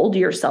you hold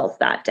yourself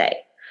that day.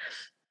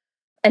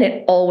 And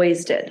it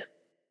always did.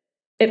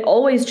 It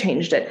always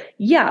changed it.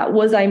 Yeah.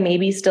 Was I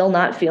maybe still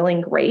not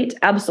feeling great?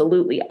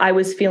 Absolutely. I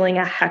was feeling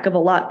a heck of a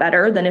lot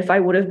better than if I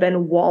would have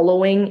been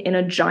wallowing in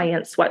a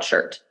giant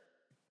sweatshirt.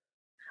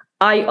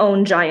 I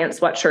own giant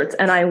sweatshirts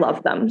and I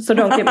love them. So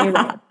don't get me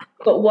wrong.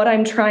 But what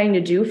I'm trying to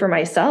do for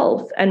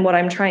myself and what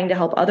I'm trying to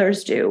help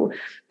others do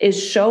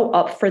is show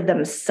up for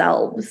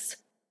themselves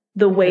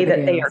the way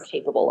that they are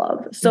capable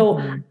of.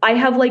 So I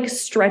have like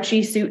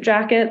stretchy suit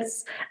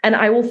jackets, and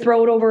I will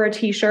throw it over a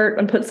t-shirt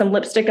and put some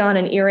lipstick on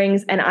and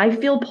earrings, and I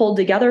feel pulled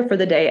together for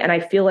the day, and I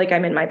feel like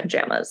I'm in my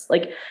pajamas.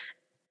 Like,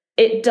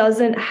 it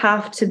doesn't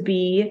have to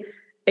be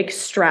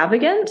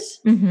extravagant,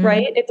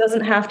 right? It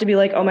doesn't have to be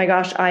like, oh my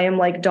gosh, I am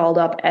like dolled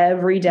up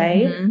every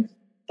day,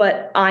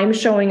 but I'm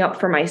showing up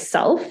for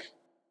myself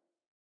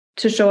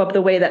to show up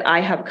the way that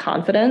I have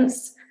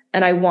confidence.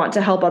 And I want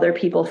to help other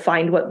people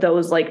find what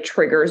those like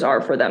triggers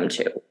are for them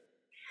too.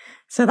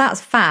 So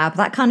that's fab.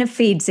 That kind of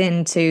feeds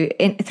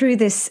through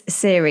this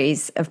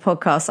series of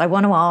podcasts. I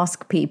want to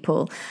ask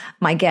people,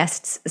 my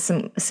guests,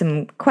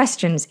 some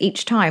questions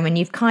each time. And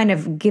you've kind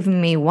of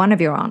given me one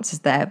of your answers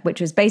there,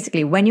 which was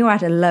basically when you're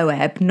at a low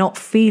ebb, not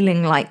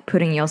feeling like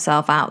putting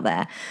yourself out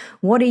there,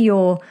 what are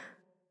your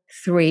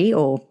 3,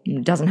 or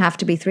it doesn't have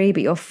to be 3,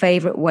 but your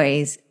favorite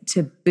ways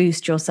to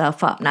boost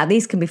yourself up? Now,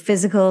 these can be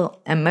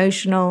physical,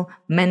 emotional,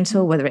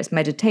 mental, whether it's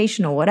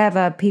meditation or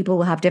whatever. People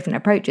will have different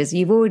approaches.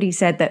 You've already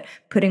said that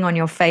putting on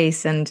your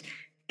face and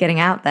getting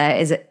out there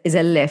is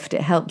a lift.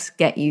 It helps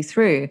get you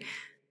through.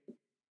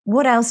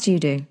 What else do you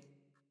do?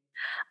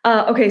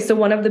 Okay, so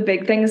one of the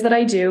big things that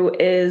I do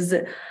is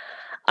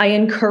I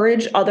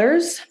encourage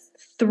others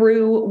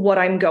through what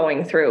I'm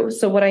going through.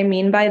 So what I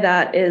mean by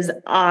that is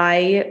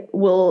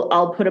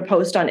I'll put a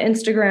post on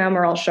Instagram,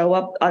 or I'll show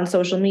up on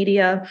social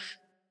media,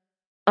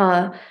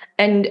 and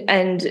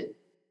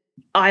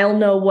I'll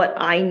know what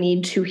I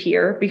need to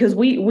hear, because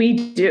we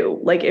do.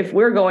 Like, if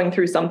we're going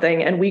through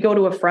something and we go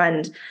to a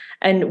friend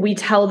and we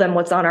tell them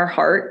what's on our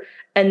heart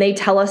and they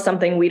tell us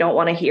something we don't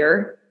want to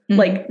hear,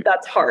 like,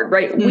 that's hard,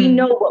 right? We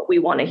know what we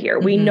want to hear.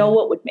 We know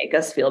what would make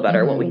us feel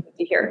better, what we need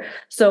to hear.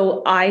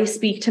 So I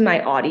speak to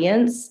my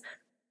audience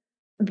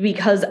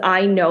because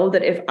I know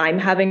that if I'm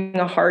having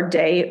a hard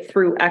day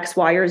through X,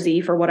 Y, or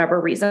Z for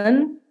whatever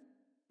reason,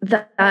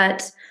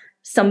 that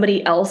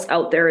somebody else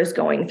out there is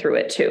going through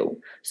it too.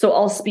 So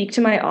I'll speak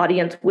to my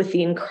audience with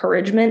the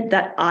encouragement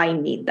that I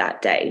need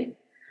that day.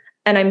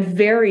 And I'm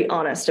very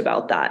honest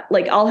about that.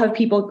 Like, I'll have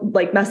people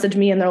like message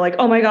me and they're like,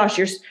 "Oh my gosh,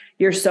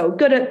 you're so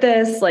good at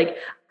this. Like,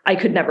 I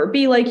could never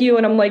be like you."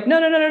 And I'm like,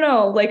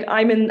 no. Like,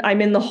 I'm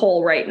in the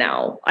hole right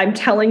now. I'm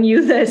telling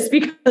you this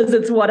because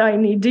it's what I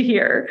need to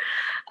hear.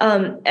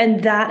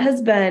 And that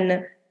has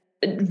been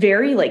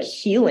very like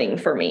healing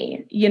for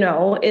me,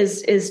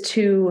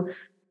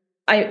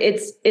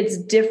 it's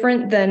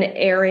different than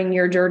airing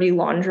your dirty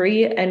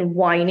laundry and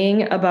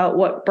whining about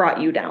what brought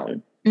you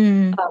down.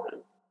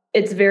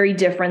 It's very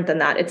different than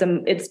that.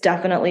 It's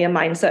definitely a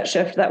mindset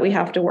shift that we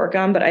have to work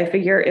on. But I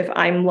figure if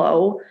I'm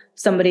low,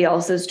 somebody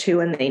else is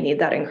too, and they need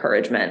that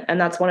encouragement. And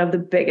that's one of the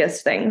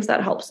biggest things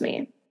that helps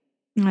me.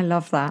 I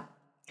love that.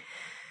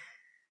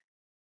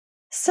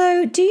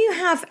 So, do you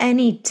have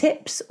any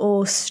tips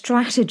or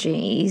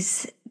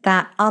strategies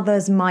that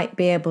others might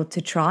be able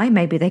to try?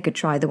 Maybe they could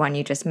try the one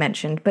you just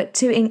mentioned, but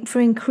for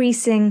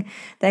increasing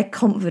their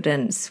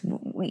confidence,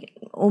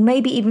 or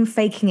maybe even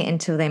faking it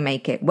until they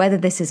make it, whether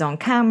this is on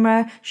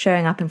camera,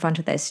 showing up in front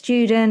of their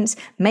students,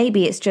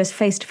 maybe it's just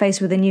face-to-face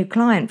with a new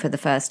client for the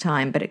first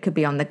time, but it could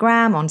be on the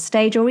gram, on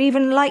stage, or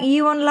even like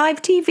you on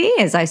live TV,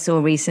 as I saw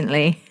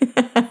recently.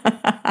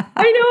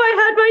 I know, I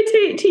had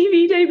my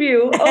TV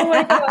debut. Oh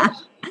my gosh.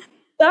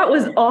 That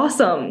was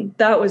awesome.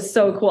 That was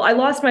so cool. I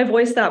lost my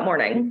voice that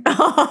morning.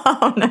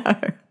 Oh,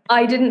 no.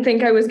 I didn't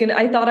think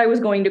I thought I was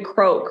going to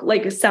croak,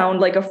 like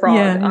sound like a frog.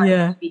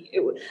 Yeah.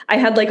 I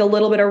had like a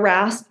little bit of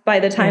rasp by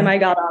the time I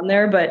got on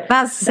there, but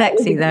that's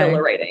sexy that was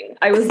exhilarating.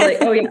 I was like,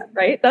 oh yeah,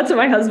 right. That's what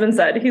my husband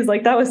said. He's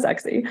like, that was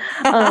sexy.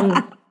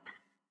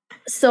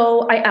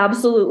 So I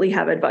absolutely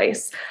have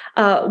advice.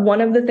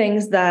 One of the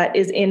things that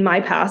is in my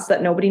past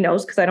that nobody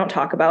knows because I don't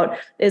talk about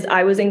is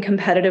I was in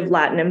competitive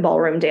Latin and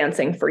ballroom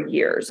dancing for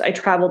years. I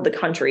traveled the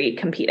country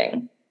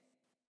competing,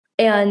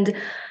 and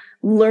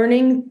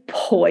learning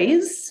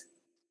poise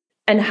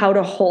and how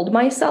to hold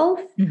myself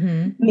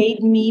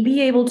made me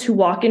be able to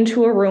walk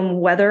into a room,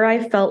 whether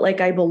I felt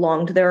like I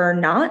belonged there or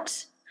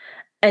not,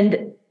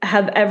 and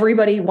have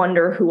everybody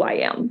wonder who I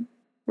am.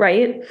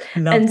 Right.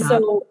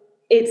 So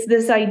it's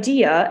this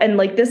idea, and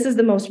like, this is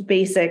the most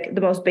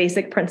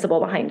basic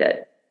principle behind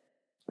it.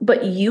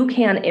 But you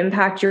can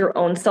impact your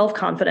own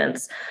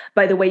self-confidence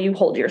by the way you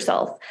hold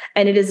yourself.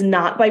 And it is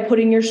not by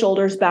putting your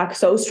shoulders back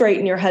so straight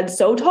and your head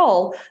so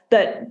tall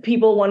that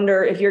people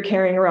wonder if you're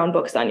carrying around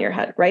books on your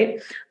head,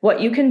 right? What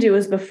you can do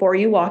is, before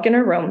you walk in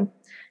a room,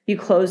 you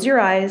close your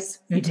eyes,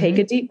 you take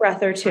a deep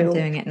breath or two, I'm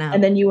doing it now.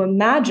 And then you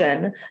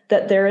imagine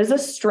that there is a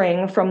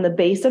string from the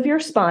base of your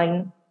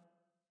spine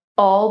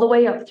all the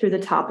way up through the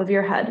top of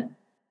your head.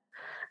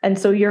 And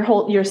so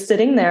you're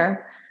sitting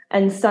there,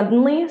 and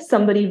suddenly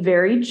somebody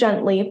very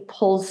gently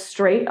pulls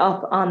straight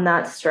up on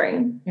that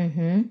string.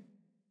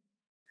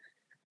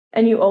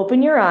 And you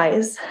open your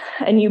eyes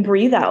and you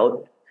breathe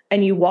out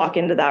and you walk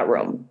into that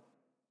room.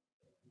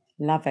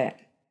 Love it.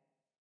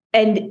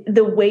 And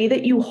the way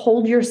that you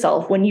hold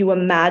yourself when you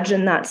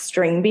imagine that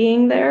string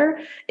being there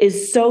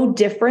is so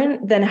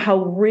different than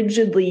how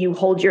rigidly you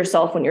hold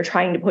yourself when you're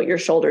trying to put your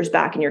shoulders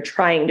back and you're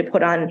trying to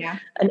put on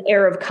an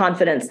air of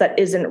confidence that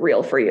isn't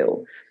real for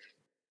you.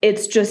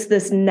 It's just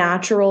this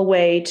natural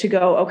way to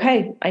go,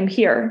 okay, I'm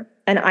here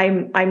and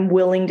I'm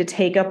willing to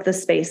take up the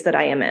space that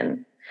I am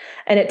in.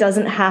 And it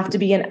doesn't have to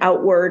be an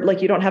outward,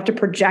 like, you don't have to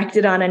project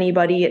it on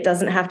anybody. It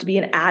doesn't have to be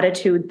an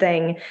attitude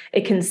thing.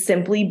 It can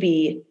simply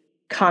be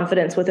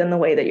confidence within the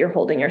way that you're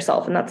holding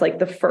yourself. And that's like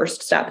the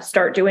first step.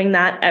 Start doing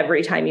that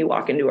every time you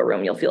walk into a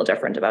room. You'll feel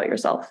different about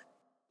yourself.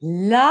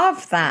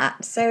 Love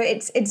that. So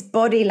it's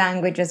body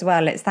language as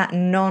well. It's that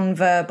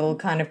non-verbal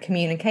kind of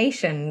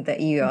communication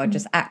that you are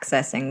just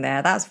accessing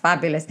there. That's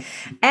fabulous.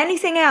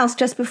 Anything else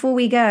just before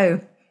we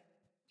go?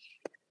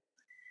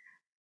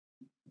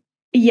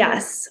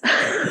 Yes.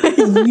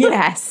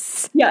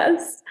 Yes.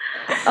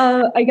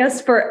 I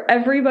guess for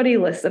everybody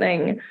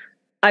listening,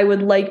 I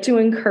would like to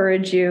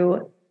encourage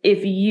you,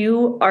 if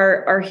you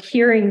are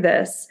hearing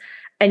this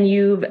and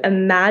you've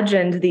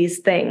imagined these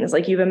things,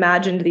 like you've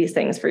imagined these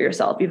things for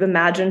yourself, you've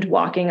imagined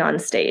walking on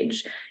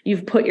stage,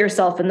 you've put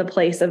yourself in the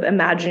place of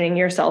imagining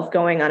yourself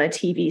going on a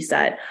TV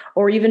set,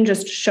 or even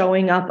just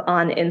showing up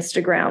on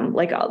Instagram,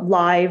 like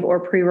live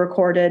or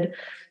pre-recorded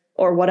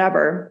or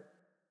whatever,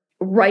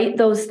 write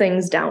those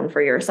things down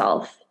for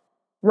yourself.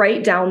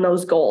 Write down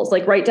those goals,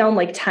 like write down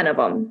like 10 of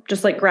them.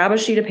 Just like grab a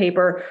sheet of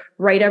paper,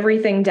 write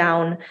everything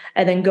down,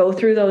 and then go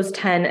through those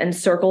 10 and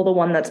circle the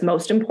one that's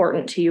most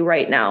important to you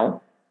right now.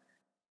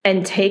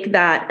 And take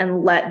that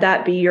and let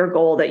that be your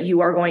goal that you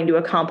are going to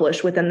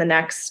accomplish within the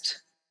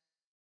next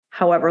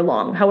however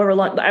long,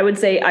 I would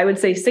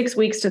say 6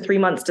 weeks to 3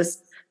 months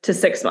to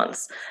 6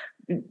 months.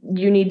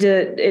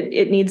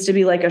 It needs to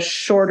be like a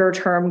shorter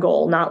term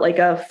goal, not like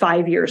a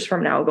 5 years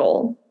from now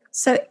goal.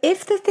 So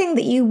if the thing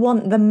that you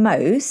want the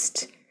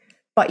most,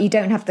 but you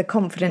don't have the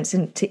confidence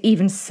to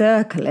even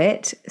circle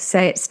it,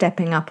 say it's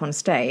stepping up on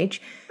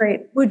stage,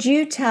 right? Would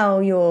you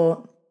tell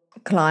your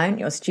client,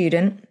 your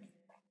student,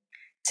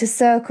 to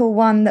circle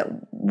one that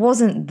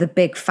wasn't the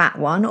big fat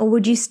one, or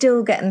would you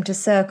still get them to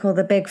circle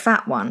the big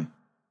fat one?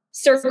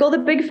 Circle the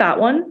big fat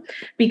one,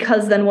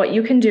 because then what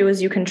you can do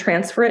is you can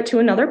transfer it to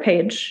another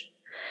page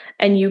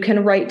and you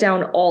can write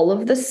down all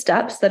of the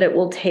steps that it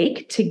will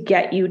take to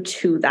get you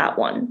to that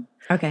one.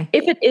 Okay.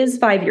 If it is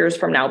 5 years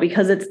from now,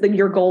 because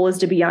your goal is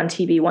to be on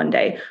TV one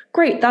day,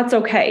 great, that's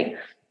okay.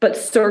 But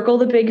circle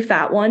the big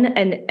fat one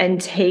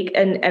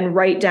and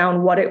write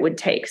down what it would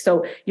take.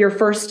 So your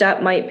first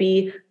step might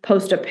be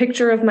post a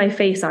picture of my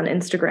face on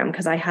Instagram,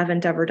 because I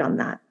haven't ever done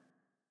that,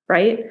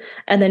 right?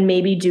 And then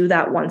maybe do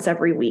that once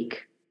every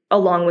week,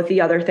 along with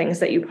the other things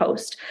that you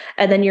post.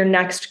 And then your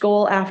next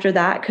goal after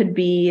that could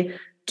be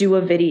do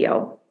a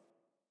video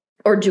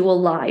or do a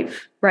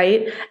live,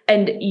 right?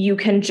 And you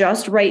can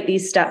just write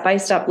these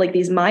step-by-step, like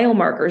these mile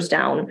markers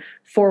down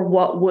for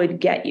what would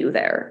get you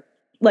there,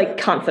 like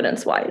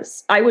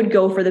confidence-wise. I would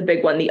go for the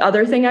big one. The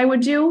other thing I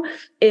would do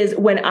is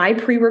when I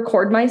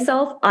pre-record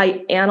myself,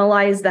 I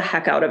analyze the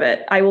heck out of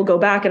it. I will go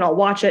back and I'll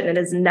watch it, and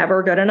it is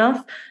never good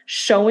enough.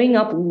 Showing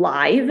up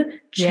live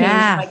changed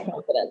my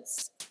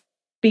confidence,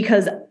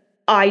 because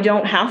I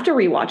don't have to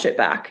rewatch it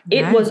back.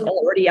 It was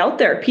already out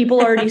there.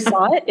 People already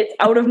saw it. It's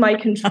out of my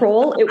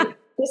control.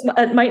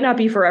 It might not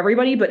be for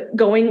everybody, but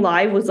going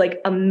live was like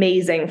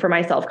amazing for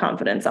my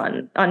self-confidence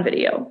on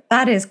video.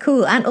 That is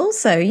cool. And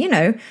also,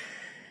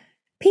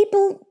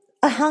 people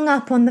are hung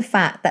up on the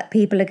fact that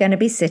people are going to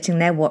be sitting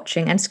there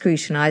watching and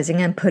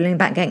scrutinizing and pulling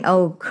back, going,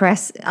 oh,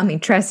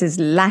 Tress's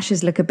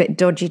lashes look a bit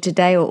dodgy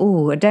today, or,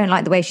 oh, I don't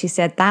like the way she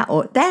said that,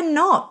 or they're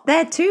not.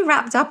 They're too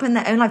wrapped up in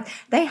their own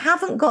life. They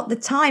haven't got the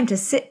time to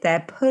sit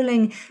there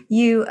pulling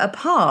you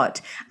apart.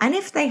 And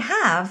if they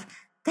have,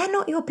 they're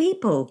not your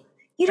people.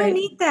 You don't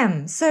need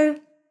them. So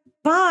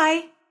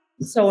bye.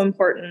 So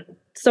important.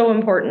 So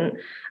important.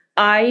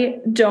 I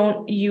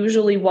don't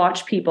usually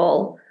watch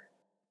people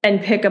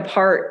and pick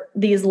apart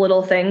these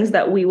little things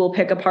that we will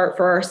pick apart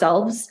for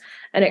ourselves.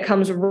 And it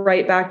comes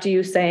right back to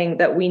you saying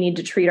that we need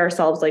to treat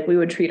ourselves like we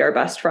would treat our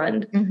best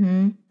friend.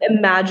 Mm-hmm.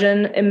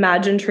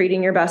 Imagine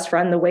treating your best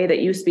friend the way that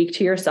you speak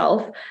to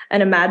yourself,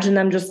 and imagine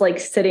them just like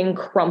sitting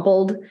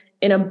crumpled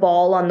in a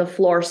ball on the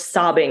floor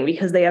sobbing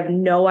because they have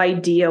no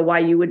idea why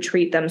you would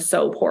treat them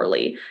so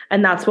poorly.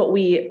 And that's what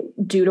we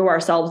do to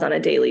ourselves on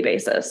a daily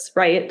basis,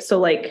 right? So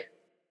like,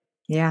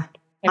 yeah.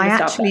 I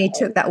actually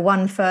took that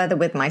one further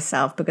with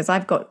myself, because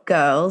I've got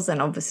girls,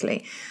 and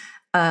obviously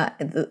I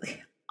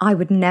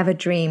would never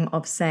dream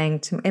of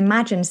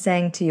imagine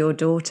saying to your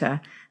daughter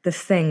the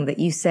thing that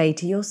you say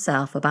to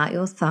yourself about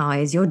your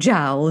thighs, your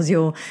jowls,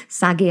 your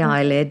saggy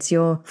eyelids,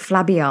 your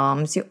flabby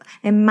arms.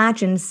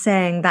 Imagine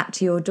saying that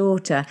to your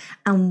daughter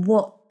and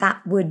what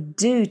that would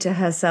do to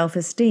her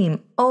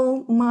self-esteem.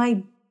 Oh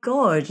my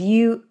God,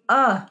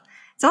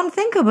 it's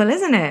unthinkable,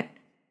 isn't it?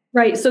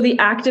 Right. So the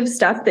active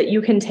step that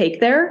you can take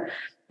there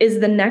is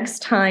the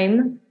next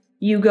time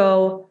you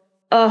go,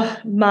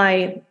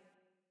 my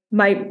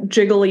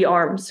jiggly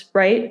arms,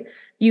 right?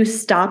 You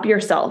stop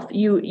yourself.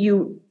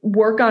 You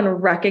work on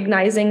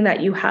recognizing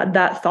that you had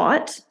that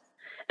thought,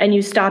 and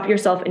you stop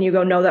yourself and you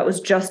go, no, that was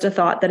just a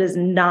thought. That is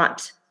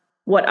not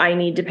what I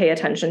need to pay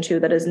attention to.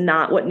 That is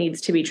not what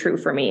needs to be true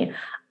for me.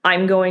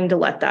 I'm going to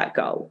let that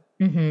go.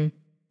 Mm-hmm.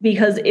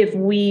 Because if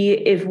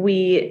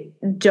we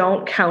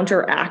don't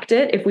counteract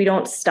it, if we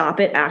don't stop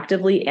it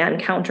actively and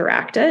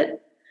counteract it,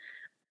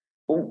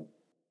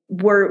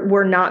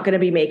 we're not going to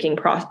be making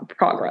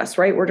progress,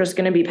 right? We're just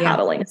going to be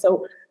paddling. Yeah.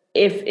 So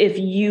if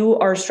you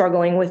are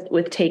struggling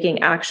with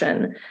taking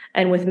action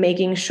and with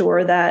making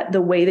sure that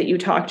the way that you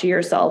talk to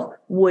yourself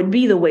would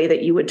be the way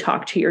that you would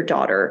talk to your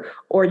daughter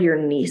or your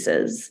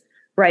nieces,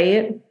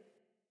 right?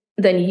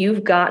 Then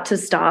you've got to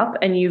stop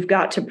and you've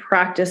got to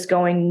practice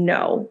going,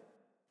 no,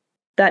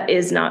 that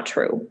is not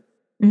true.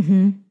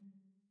 Mm-hmm.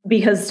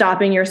 Because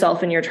stopping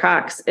yourself in your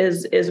tracks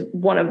is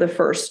one of the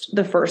first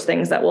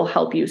things that will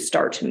help you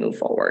start to move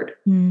forward.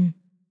 Mm.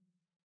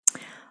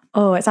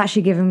 Oh, it's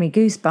actually given me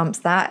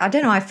goosebumps. That I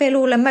don't know. I feel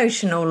all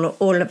emotional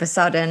all of a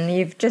sudden.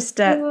 You've just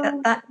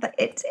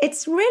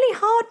it's really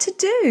hard to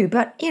do,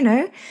 but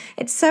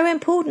it's so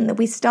important that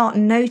we start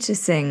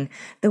noticing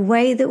the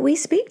way that we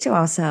speak to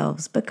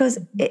ourselves, because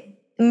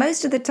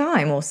most of the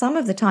time, or some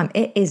of the time,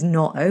 it is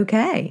not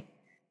okay.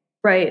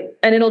 Right,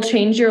 and it'll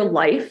change your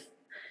life.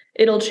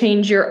 It'll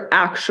change your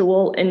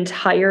actual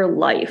entire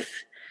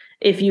life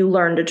if you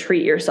learn to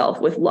treat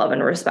yourself with love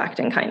and respect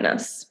and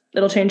kindness.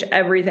 It'll change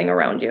everything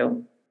around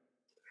you.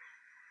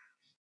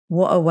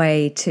 What a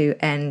way to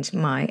end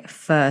my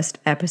first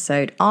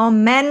episode.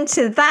 Amen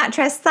to that,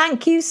 Tress.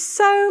 Thank you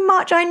so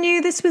much. I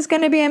knew this was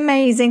going to be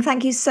amazing.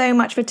 Thank you so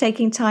much for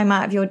taking time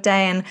out of your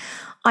day. And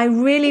I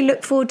really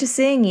look forward to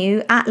seeing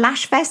you at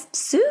Lash Fest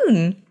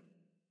soon.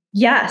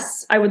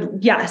 Yes, I would.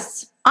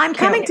 Yes. I'm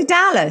coming to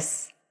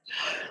Dallas.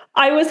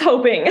 I was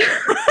hoping.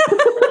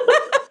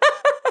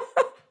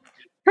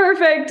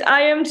 Perfect.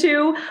 I am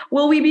too.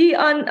 Will we be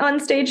on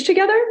stage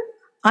together?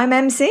 I'm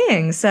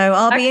emceeing, so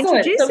I'll be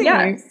Excellent. introducing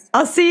So, you.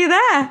 I'll see you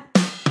there.